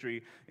church,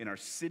 ministry in our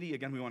city.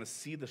 Again, we want to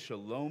see the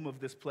shalom of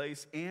this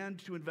place, and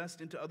to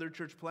invest into other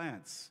church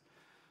plants.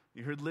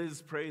 You heard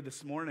Liz pray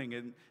this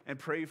morning and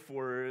pray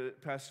for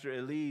Pastor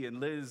Eli and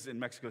Liz in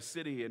Mexico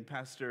City, and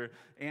Pastor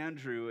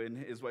Andrew and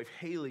his wife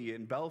Haley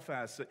in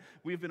Belfast.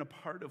 We've been a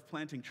part of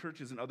planting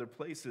churches in other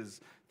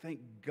places. Thank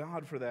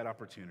God for that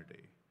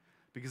opportunity,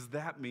 because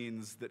that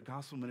means that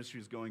gospel ministry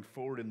is going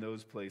forward in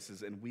those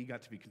places, and we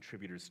got to be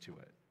contributors to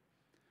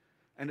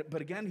it.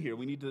 But again, here,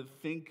 we need to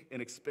think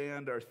and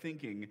expand our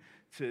thinking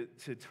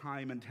to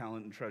time and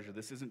talent and treasure.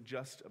 This isn't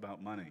just about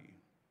money.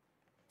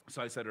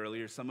 So I said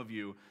earlier,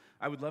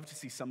 I would love to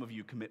see some of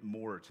you commit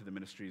more to the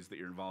ministries that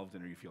you're involved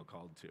in or you feel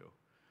called to.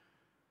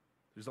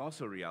 There's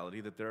also a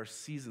reality that there are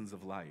seasons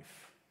of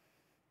life.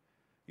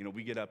 You know,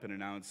 we get up and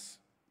announce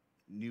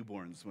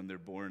newborns when they're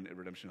born at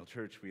Redemption Hill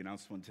Church. We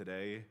announced one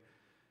today.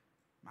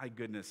 My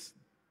goodness,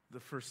 the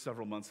first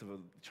several months of a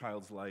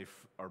child's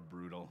life are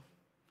brutal.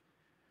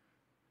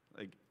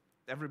 Like,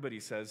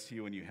 everybody says to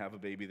you when you have a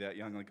baby that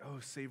young, like,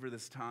 oh, savor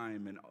this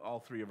time. And all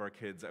 3 of our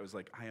kids, I was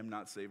like, I am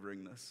not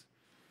savoring this.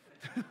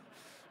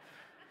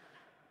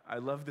 I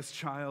love this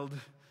child,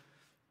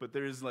 but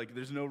there's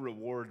no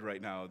reward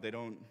right now.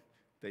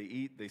 They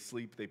eat, they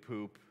sleep, they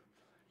poop.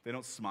 They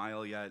don't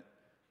smile yet,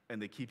 and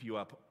they keep you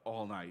up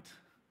all night.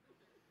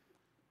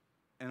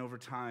 And over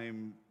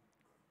time,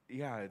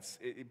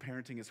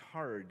 parenting is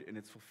hard and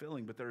it's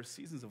fulfilling, but there are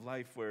seasons of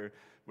life where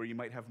you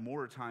might have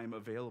more time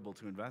available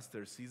to invest.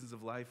 There are seasons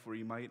of life where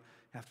you might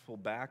have to pull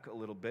back a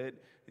little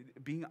bit.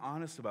 Being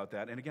honest about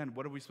that. And again,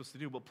 what are we supposed to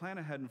do? Well, plan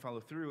ahead and follow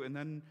through, and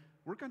then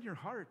work on your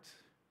heart.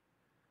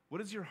 What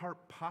is your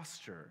heart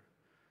posture?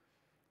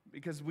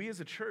 Because we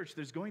as a church,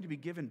 there's going to be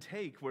give and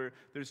take, where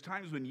there's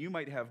times when you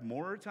might have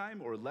more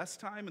time or less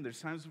time, and there's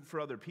times for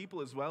other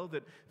people as well,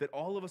 that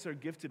all of us are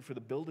gifted for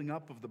the building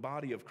up of the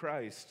body of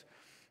Christ.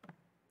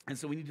 And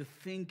so we need to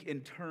think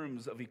in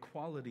terms of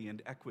equality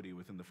and equity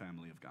within the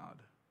family of God.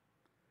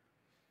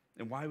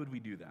 And why would we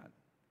do that?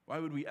 Why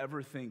would we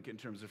ever think in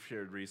terms of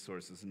shared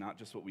resources and not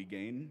just what we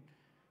gain?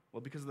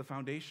 Well, because of the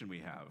foundation we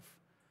have.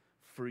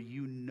 For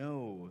you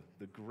know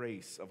the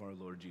grace of our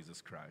Lord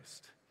Jesus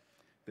Christ,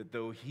 that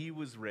though he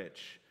was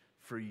rich,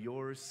 for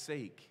your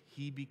sake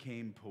he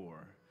became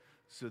poor,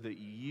 so that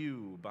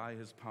you, by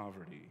his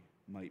poverty,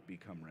 might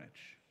become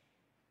rich.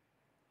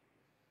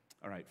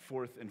 All right,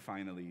 fourth and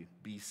finally,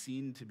 be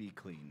seen to be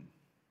clean.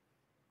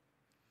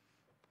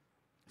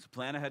 So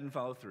plan ahead and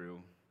follow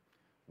through.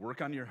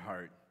 Work on your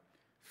heart.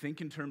 Think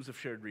in terms of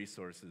shared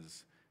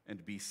resources,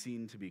 and be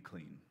seen to be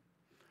clean.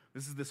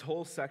 This is this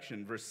whole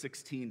section, verse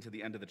 16 to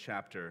the end of the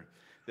chapter,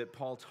 that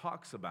Paul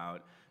talks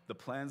about the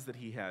plans that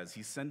he has.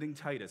 He's sending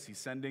Titus. He's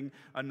sending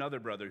another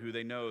brother who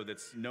they know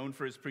that's known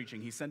for his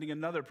preaching. He's sending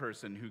another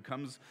person who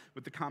comes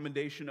with the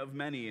commendation of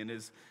many and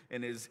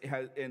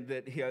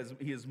that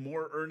he is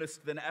more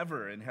earnest than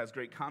ever and has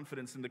great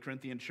confidence in the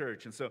Corinthian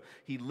church. And so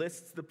he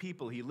lists the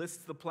people. He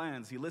lists the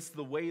plans. He lists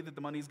the way that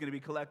the money is going to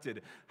be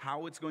collected,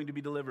 how it's going to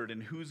be delivered,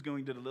 and who's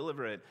going to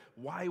deliver it.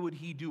 Why would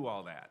he do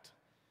all that?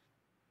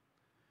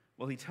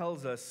 Well, he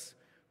tells us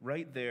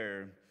right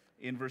there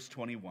in verse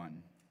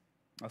 21.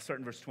 I'll start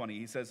in verse 20.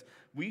 He says,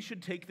 we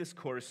should take this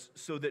course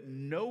so that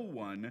no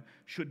one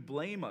should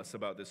blame us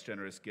about this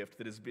generous gift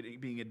that is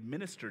being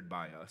administered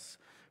by us.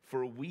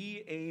 For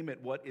we aim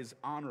at what is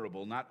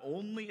honorable, not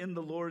only in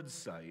the Lord's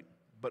sight,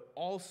 but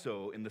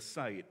also in the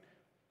sight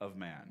of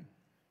man.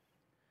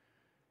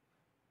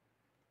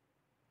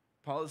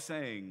 Paul is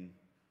saying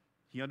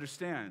he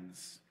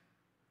understands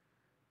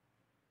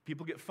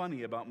people get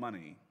funny about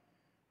money.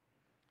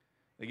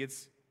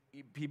 This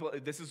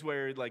is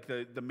where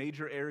the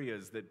major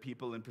areas that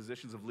people in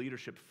positions of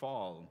leadership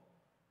fall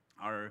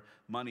are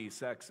money,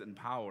 sex, and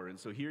power. And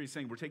so here he's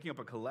saying we're taking up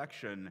a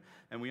collection,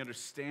 and we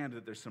understand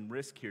that there's some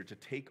risk here to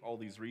take all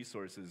these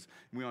resources.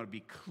 And we want to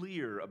be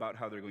clear about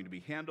how they're going to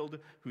be handled,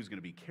 who's going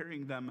to be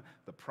carrying them,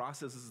 the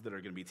processes that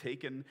are going to be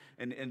taken.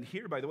 And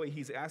here, by the way,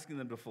 he's asking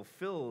them to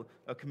fulfill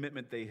a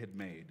commitment they had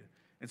made.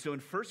 And so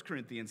in 1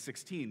 Corinthians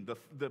 16,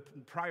 the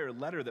prior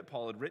letter that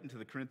Paul had written to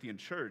the Corinthian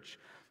church,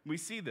 we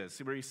see this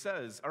where he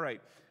says, all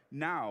right,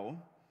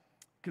 now,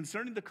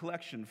 concerning the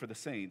collection for the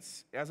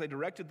saints, as I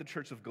directed the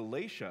church of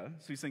Galatia,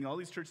 so he's saying all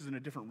these churches in a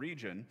different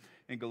region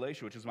in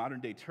Galatia, which is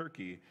modern-day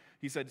Turkey,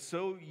 he said,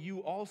 so you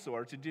also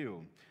are to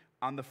do.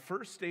 On the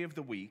first day of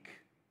the week,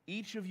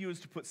 each of you is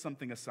to put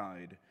something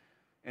aside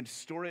and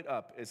store it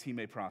up as he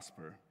may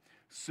prosper,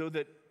 so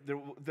that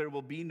there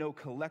will be no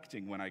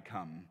collecting when I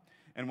come.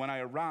 And when I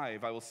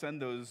arrive, I will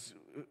send those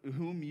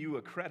whom you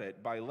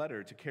accredit by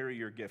letter to carry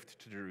your gift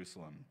to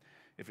Jerusalem.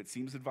 If it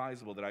seems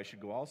advisable that I should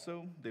go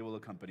also, they will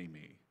accompany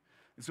me.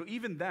 And so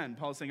even then,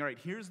 Paul is saying, all right,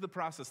 here's the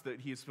process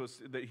that he's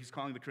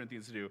calling the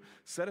Corinthians to do.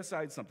 Set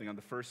aside something on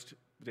the first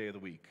day of the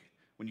week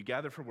when you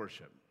gather for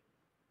worship.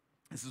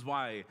 This is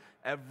why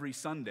every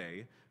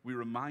Sunday we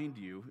remind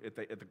you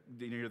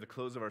near the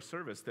close of our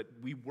service that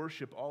we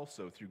worship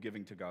also through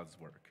giving to God's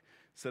work.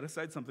 Set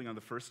aside something on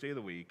the first day of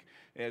the week,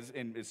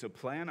 so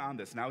plan on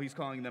this. Now he's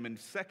calling them in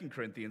 2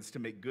 Corinthians to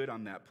make good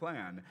on that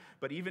plan.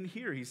 But even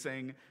here he's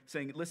saying,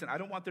 listen, I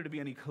don't want there to be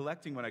any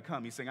collecting when I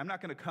come. He's saying, I'm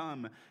not going to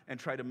come and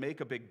try to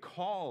make a big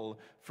call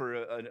for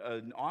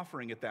an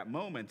offering at that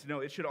moment.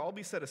 No, it should all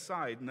be set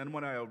aside. And then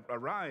when I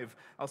arrive,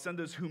 I'll send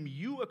those whom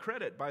you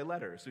accredit by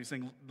letter. So he's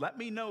saying, let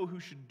me know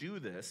who should do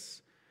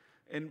this.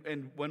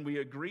 And when we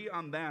agree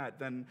on that,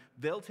 then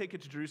they'll take it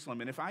to Jerusalem.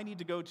 And if I need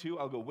to go too,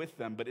 I'll go with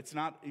them. But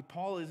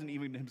Paul isn't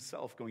even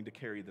himself going to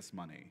carry this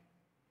money.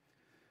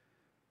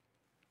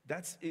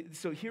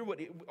 So here,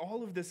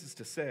 all of this is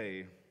to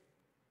say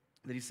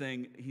that he's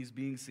saying he's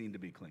being seen to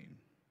be clean.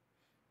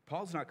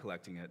 Paul's not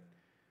collecting it.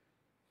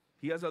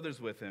 He has others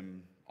with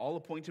him, all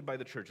appointed by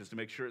the churches to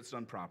make sure it's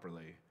done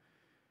properly.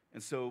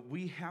 And so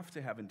we have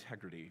to have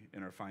integrity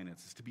in our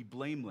finances, to be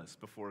blameless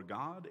before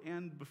God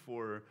and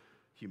before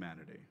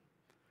humanity.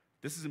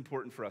 This is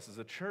important for us as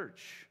a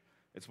church.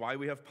 It's why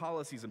we have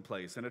policies in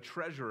place and a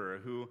treasurer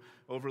who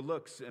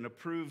overlooks and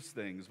approves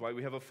things, why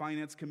we have a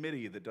finance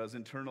committee that does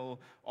internal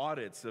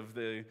audits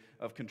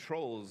of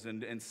controls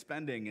and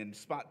spending and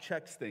spot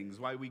checks things,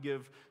 why we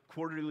give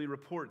quarterly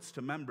reports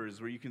to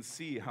members where you can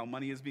see how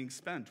money is being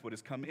spent, what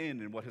has come in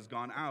and what has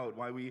gone out,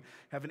 why we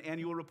have an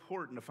annual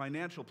report and a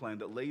financial plan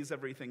that lays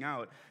everything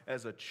out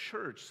as a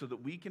church so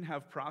that we can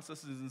have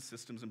processes and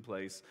systems in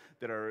place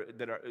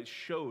that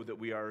show that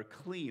we are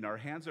clean, our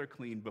hands are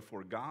clean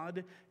before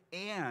God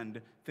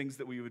and things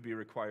that we would be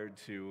required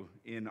to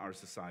in our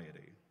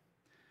society.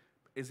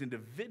 As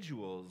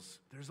individuals,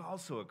 there's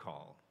also a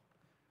call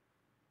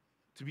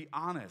to be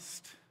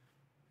honest,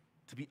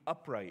 to be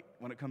upright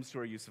when it comes to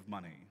our use of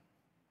money.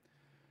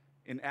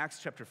 In Acts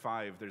chapter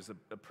 5, there's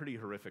a pretty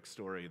horrific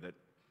story that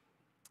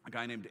a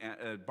guy named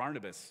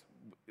Barnabas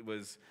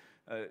was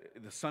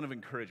the son of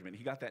encouragement.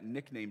 He got that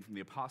nickname from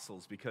the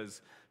apostles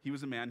because he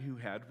was a man who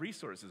had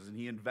resources, and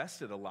he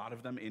invested a lot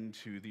of them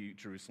into the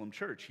Jerusalem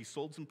church. He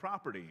sold some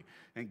property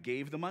and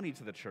gave the money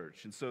to the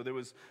church. And so there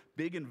was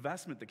big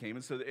investment that came.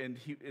 And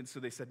so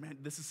they said, man,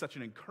 this is such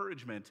an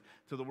encouragement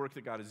to the work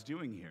that God is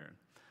doing here.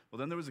 Well,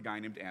 then there was a guy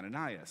named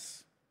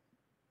Ananias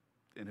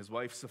and his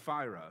wife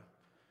Sapphira.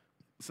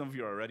 Some of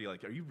you are already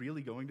like, are you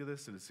really going to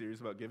this in a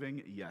series about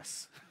giving?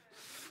 Yes.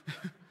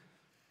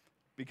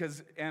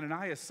 Because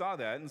Ananias saw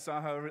that and saw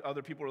how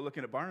other people were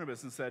looking at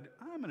Barnabas and said,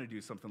 I'm going to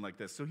do something like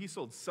this. So he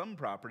sold some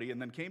property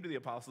and then came to the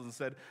apostles and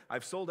said,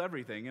 I've sold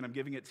everything and I'm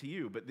giving it to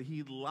you. But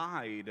he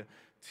lied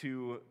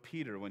to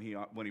Peter when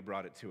he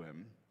brought it to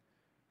him.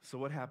 So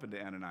what happened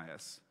to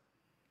Ananias?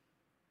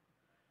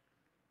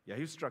 Yeah,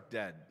 he was struck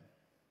dead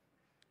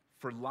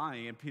for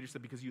lying. And Peter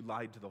said, because you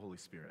lied to the Holy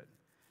Spirit.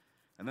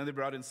 And then they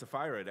brought in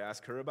Sapphira to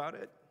ask her about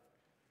it.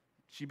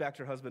 She backed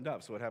her husband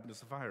up. So what happened to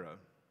Sapphira?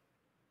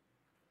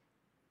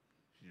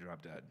 She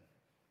dropped dead.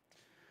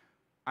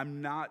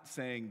 I'm not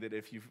saying that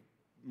if you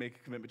make a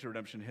commitment to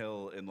Redemption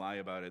Hill and lie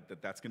about it,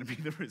 that's going to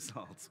be the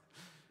result.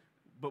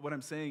 But what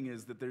I'm saying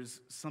is that there's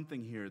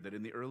something here that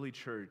in the early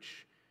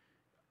church,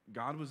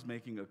 God was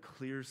making a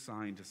clear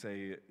sign to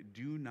say,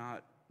 do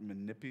not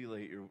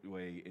manipulate your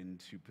way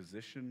into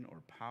position or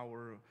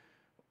power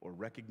or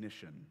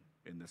recognition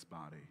in this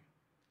body.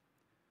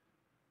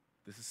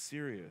 This is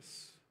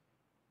serious.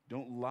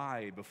 Don't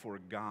lie before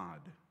God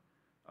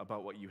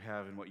about what you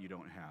have and what you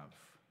don't have.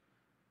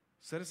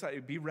 Set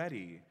aside, be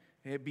ready,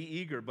 be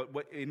eager, but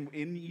what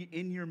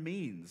in your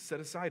means, set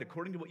aside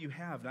according to what you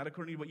have, not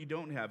according to what you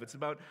don't have. It's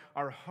about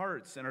our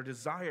hearts and our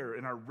desire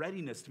and our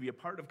readiness to be a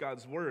part of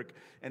God's work.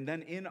 And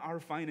then in our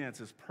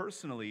finances,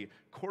 personally,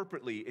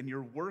 corporately, in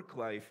your work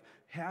life,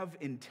 have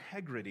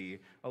integrity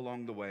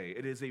along the way.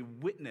 It is a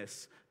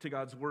witness to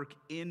God's work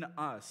in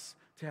us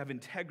to have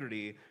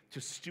integrity to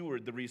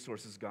steward the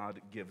resources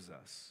God gives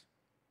us.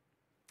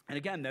 And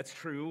again, that's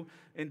true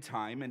in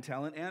time and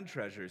talent and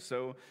treasure.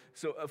 So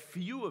a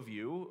few of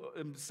you,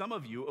 some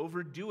of you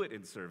overdo it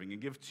in serving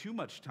and give too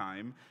much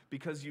time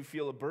because you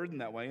feel a burden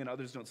that way and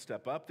others don't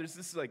step up. There's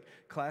this like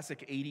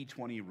classic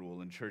 80-20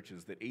 rule in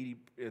churches that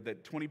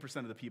 20%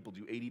 of the people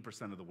do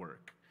 80% of the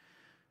work.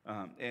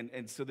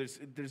 And so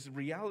there's a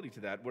reality to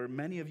that where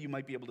many of you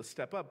might be able to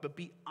step up, but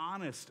be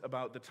honest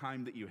about the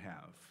time that you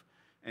have.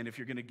 And if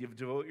you're going to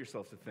devote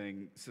yourself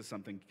to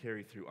something,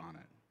 carry through on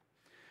it.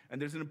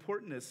 And there's an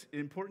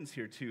importance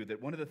here, too,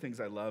 that one of the things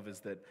I love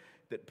is that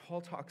Paul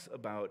talks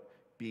about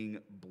being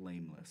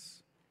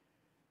blameless.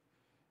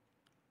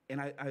 And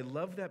I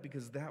love that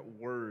because that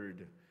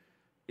word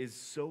is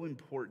so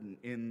important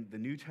in the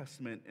New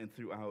Testament and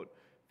throughout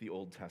the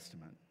Old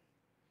Testament.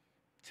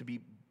 To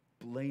be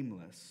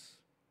blameless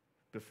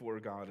before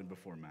God and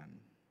before men.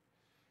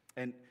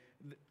 And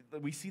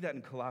we see that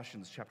in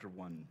Colossians chapter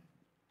 1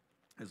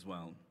 as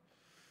well.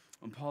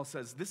 And Paul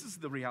says, this is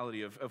the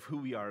reality of who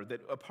we are, that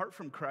apart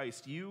from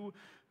Christ, you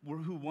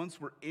who once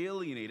were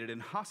alienated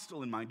and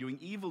hostile in mind, doing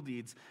evil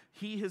deeds,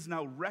 he has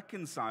now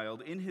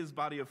reconciled in his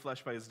body of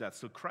flesh by his death.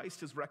 So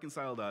Christ has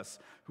reconciled us,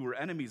 who were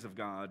enemies of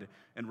God,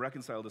 and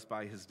reconciled us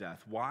by his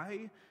death.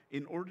 Why?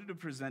 In order to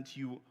present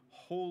you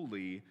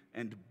holy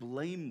and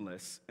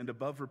blameless and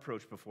above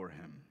reproach before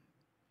him.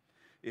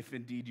 If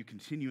indeed you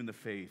continue in the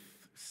faith,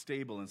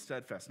 stable and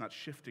steadfast, not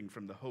shifting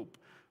from the hope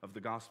of the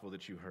gospel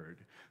that you heard.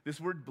 This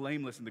word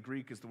blameless in the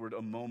Greek is the word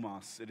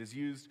amomos. It is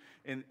used,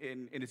 and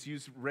it's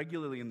used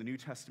regularly in the New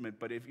Testament,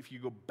 but if you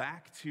go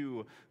back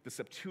to the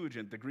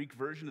Septuagint, the Greek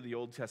version of the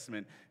Old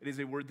Testament, it is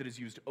a word that is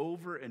used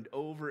over and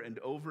over and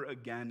over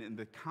again in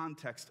the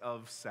context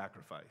of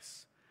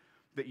sacrifice.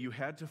 That you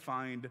had to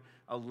find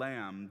a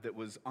lamb that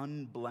was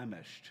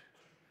unblemished,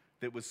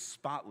 that was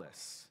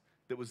spotless,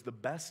 that was the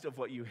best of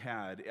what you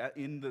had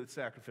in the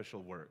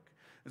sacrificial work.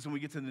 And so when we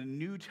get to the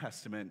New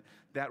Testament,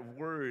 that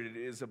word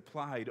is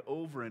applied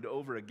over and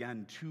over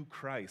again to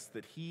Christ,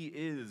 that he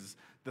is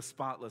the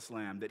spotless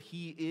lamb, that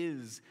he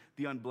is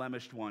the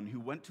unblemished one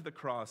who went to the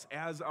cross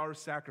as our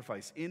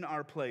sacrifice in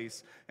our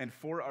place and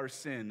for our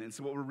sin. And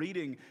so what we're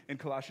reading in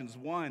Colossians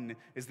 1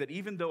 is that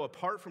even though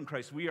apart from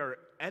Christ we are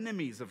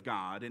enemies of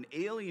God and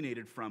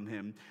alienated from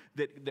him,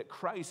 that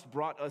Christ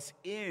brought us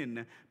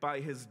in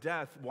by his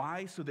death.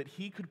 Why? So that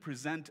he could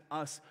present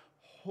us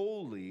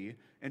holy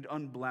and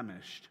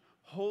unblemished,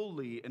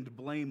 holy and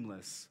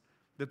blameless,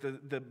 that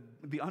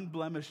the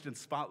unblemished and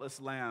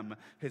spotless lamb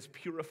has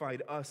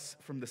purified us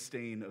from the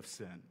stain of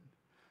sin.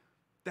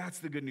 That's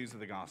the good news of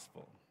the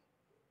gospel.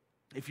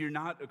 If you're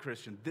not a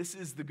Christian, this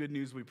is the good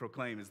news we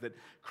proclaim, is that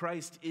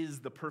Christ is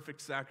the perfect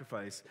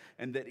sacrifice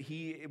and that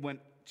he went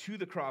to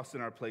the cross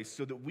in our place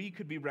so that we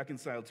could be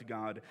reconciled to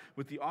God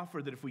with the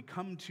offer that if we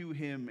come to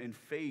him in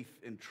faith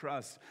and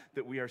trust,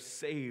 that we are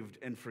saved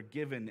and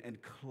forgiven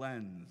and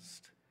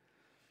cleansed.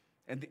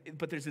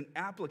 But there's an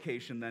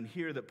application then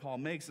here that Paul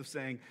makes of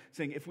saying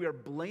if we are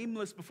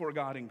blameless before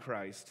God in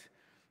Christ,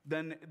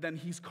 then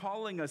he's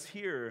calling us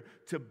here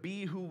to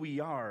be who we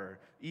are,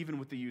 even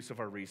with the use of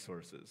our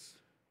resources.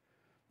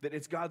 That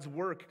it's God's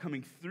work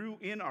coming through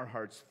in our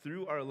hearts,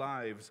 through our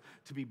lives,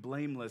 to be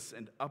blameless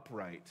and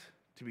upright,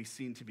 to be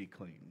seen to be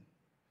clean.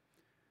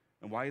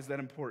 And why is that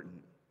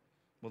important?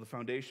 Well, the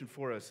foundation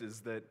for us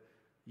is that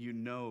you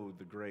know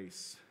the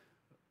grace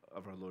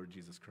of our Lord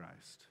Jesus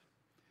Christ.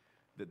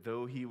 That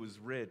though he was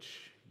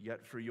rich,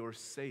 yet for your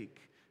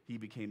sake he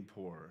became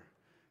poor,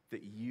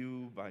 that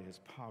you by his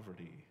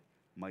poverty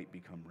might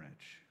become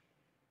rich.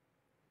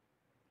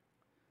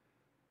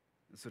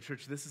 And so,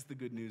 church, this is the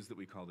good news that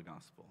we call the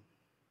gospel.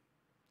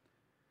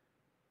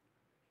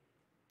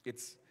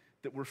 It's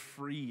that we're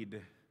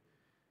freed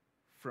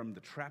from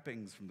the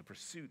trappings, from the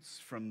pursuits,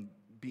 from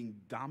being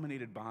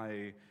dominated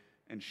by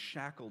and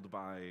shackled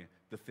by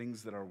the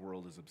things that our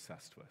world is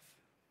obsessed with.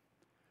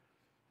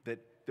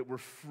 That we're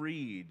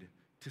freed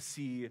to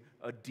see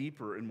a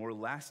deeper and more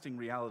lasting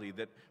reality,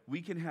 that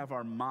we can have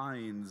our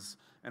minds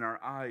and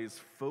our eyes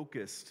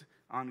focused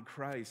on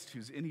Christ,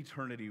 who's in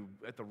eternity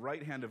at the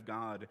right hand of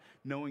God,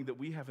 knowing that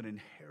we have an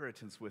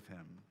inheritance with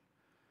him.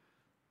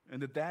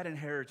 And that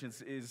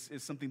inheritance is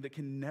something that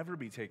can never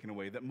be taken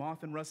away, that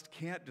moth and rust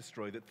can't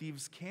destroy, that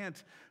thieves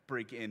can't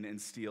break in and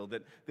steal,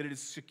 that it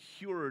is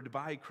secured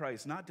by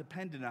Christ, not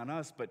dependent on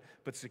us, but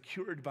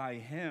secured by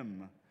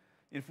him.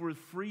 If we're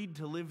freed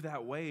to live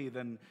that way,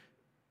 then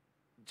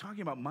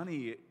talking about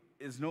money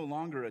is no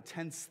longer a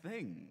tense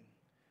thing.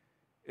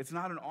 It's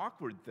not an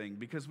awkward thing,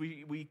 because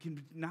we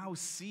can now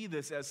see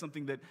this as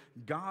something that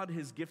God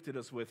has gifted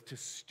us with to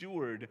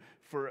steward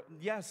for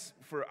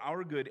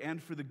our good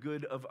and for the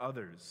good of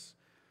others.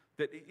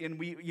 And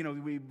we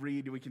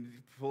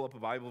can pull up a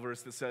Bible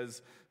verse that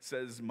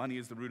says money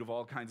is the root of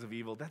all kinds of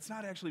evil. That's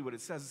not actually what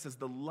it says. It says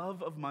the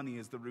love of money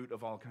is the root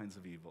of all kinds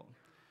of evil.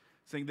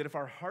 Saying that if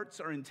our hearts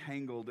are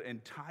entangled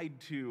and tied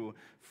to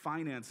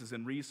finances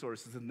and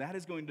resources, then that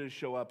is going to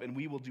show up, and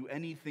we will do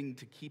anything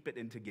to keep it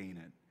and to gain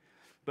it.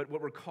 But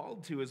what we're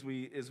called to as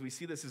we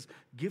see this is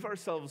give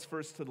ourselves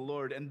first to the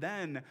Lord, and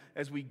then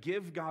as we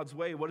give God's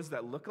way, what does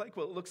that look like?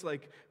 Well, it looks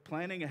like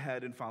planning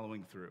ahead and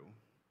following through.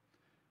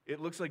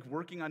 It looks like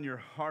working on your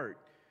heart,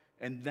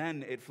 and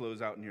then it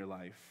flows out in your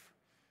life.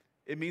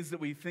 It means that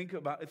we think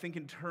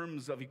in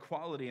terms of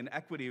equality and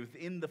equity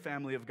within the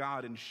family of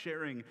God and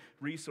sharing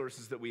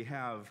resources that we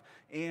have.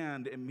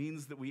 And it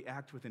means that we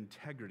act with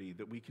integrity,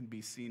 that we can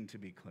be seen to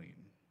be clean.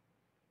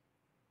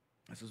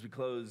 So as we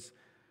close,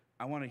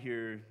 I want to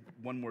hear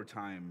one more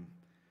time,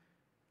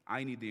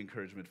 I need the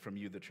encouragement from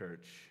you, the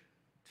church,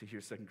 to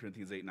hear 2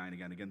 Corinthians 8:9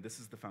 again. Again, this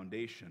is the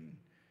foundation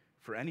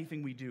for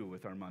anything we do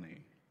with our money,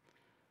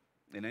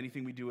 and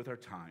anything we do with our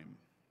time,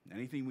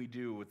 anything we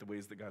do with the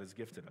ways that God has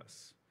gifted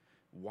us.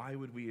 Why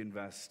would we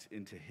invest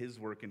into his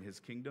work in his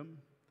kingdom?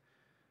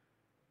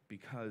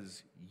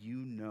 Because you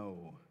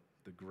know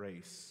the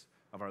grace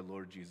of our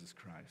Lord Jesus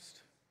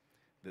Christ,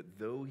 that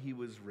though he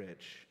was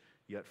rich,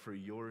 yet for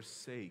your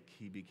sake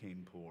he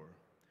became poor,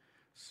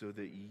 so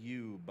that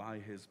you, by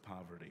his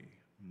poverty,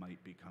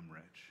 might become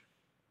rich.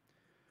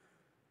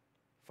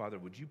 Father,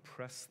 would you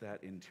press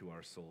that into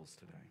our souls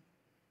today?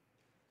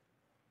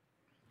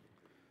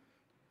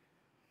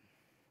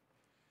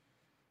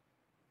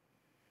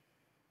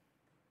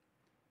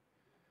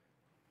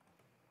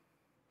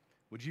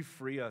 Would you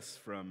free us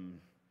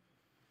from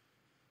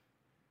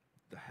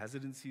the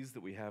hesitancies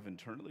that we have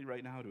internally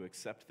right now to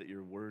accept that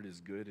your word is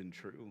good and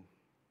true?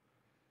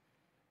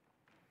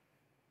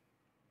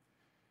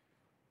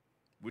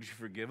 Would you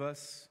forgive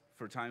us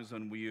for times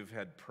when we have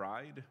had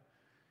pride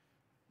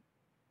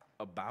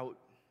about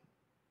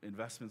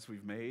investments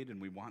we've made and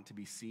we want to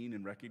be seen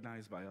and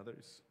recognized by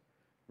others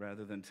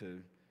rather than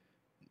to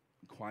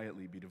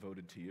quietly be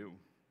devoted to you?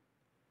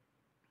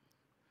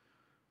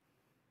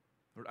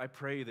 Lord, I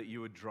pray that you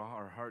would draw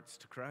our hearts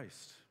to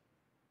Christ.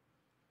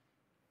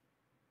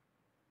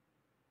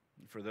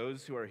 For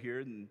those who are here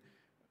and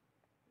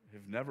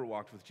have never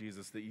walked with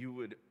Jesus, that you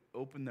would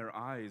open their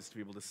eyes to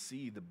be able to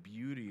see the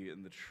beauty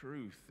and the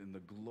truth and the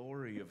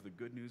glory of the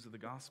good news of the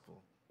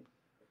gospel.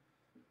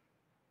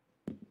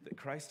 That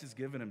Christ has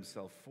given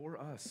himself for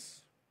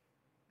us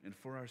and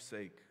for our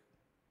sake.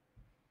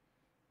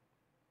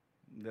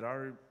 That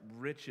our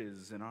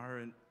riches and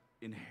our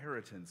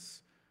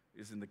inheritance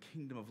is in the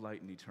kingdom of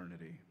light and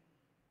eternity.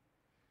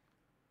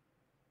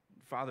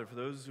 Father, for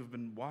those who have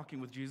been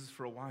walking with Jesus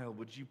for a while,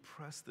 would you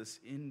press this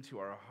into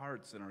our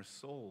hearts and our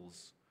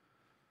souls?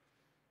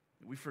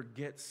 We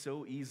forget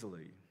so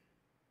easily.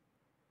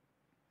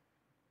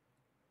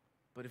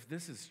 But if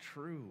this is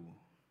true,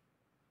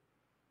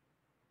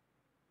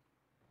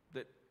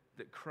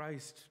 that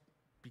Christ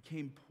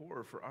became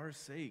poor for our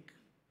sake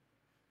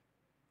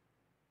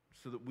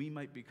so that we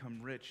might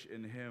become rich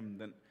in him,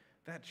 then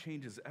that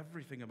changes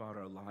everything about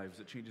our lives.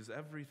 It changes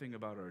everything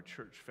about our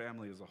church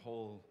family as a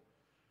whole.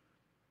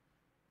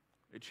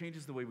 It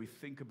changes the way we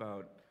think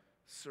about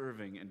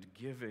serving and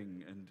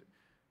giving and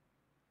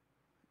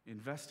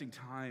investing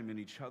time in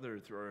each other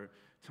through our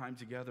time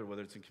together,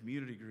 whether it's in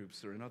community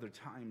groups or in other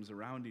times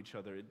around each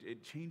other.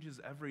 It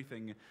changes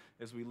everything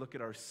as we look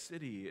at our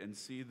city and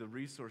see the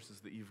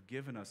resources that you've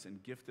given us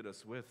and gifted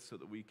us with so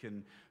that we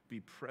can be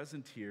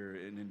present here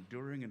in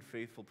enduring and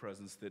faithful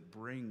presence that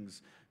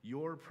brings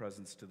your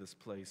presence to this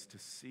place to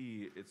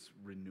see its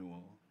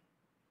renewal.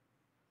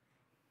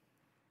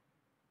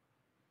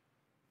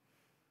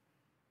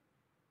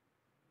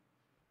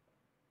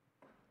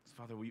 So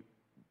Father, we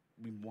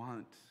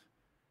want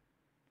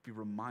be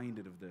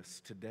reminded of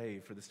this today,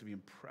 for this to be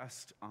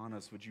impressed on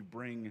us. Would you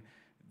bring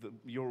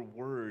your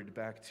word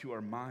back to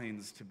our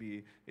minds to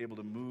be able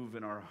to move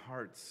in our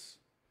hearts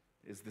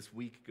as this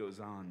week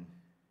goes on?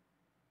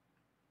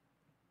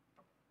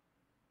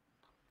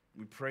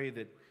 We pray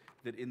that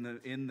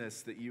in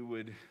this that you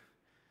would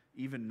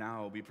even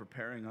now, be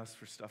preparing us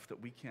for stuff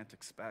that we can't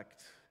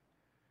expect,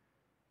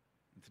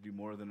 and to do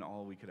more than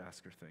all we could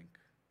ask or think.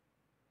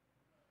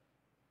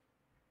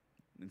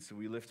 And so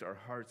we lift our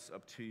hearts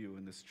up to you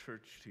in this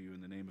church, to you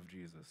in the name of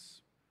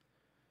Jesus.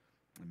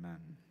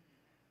 Amen.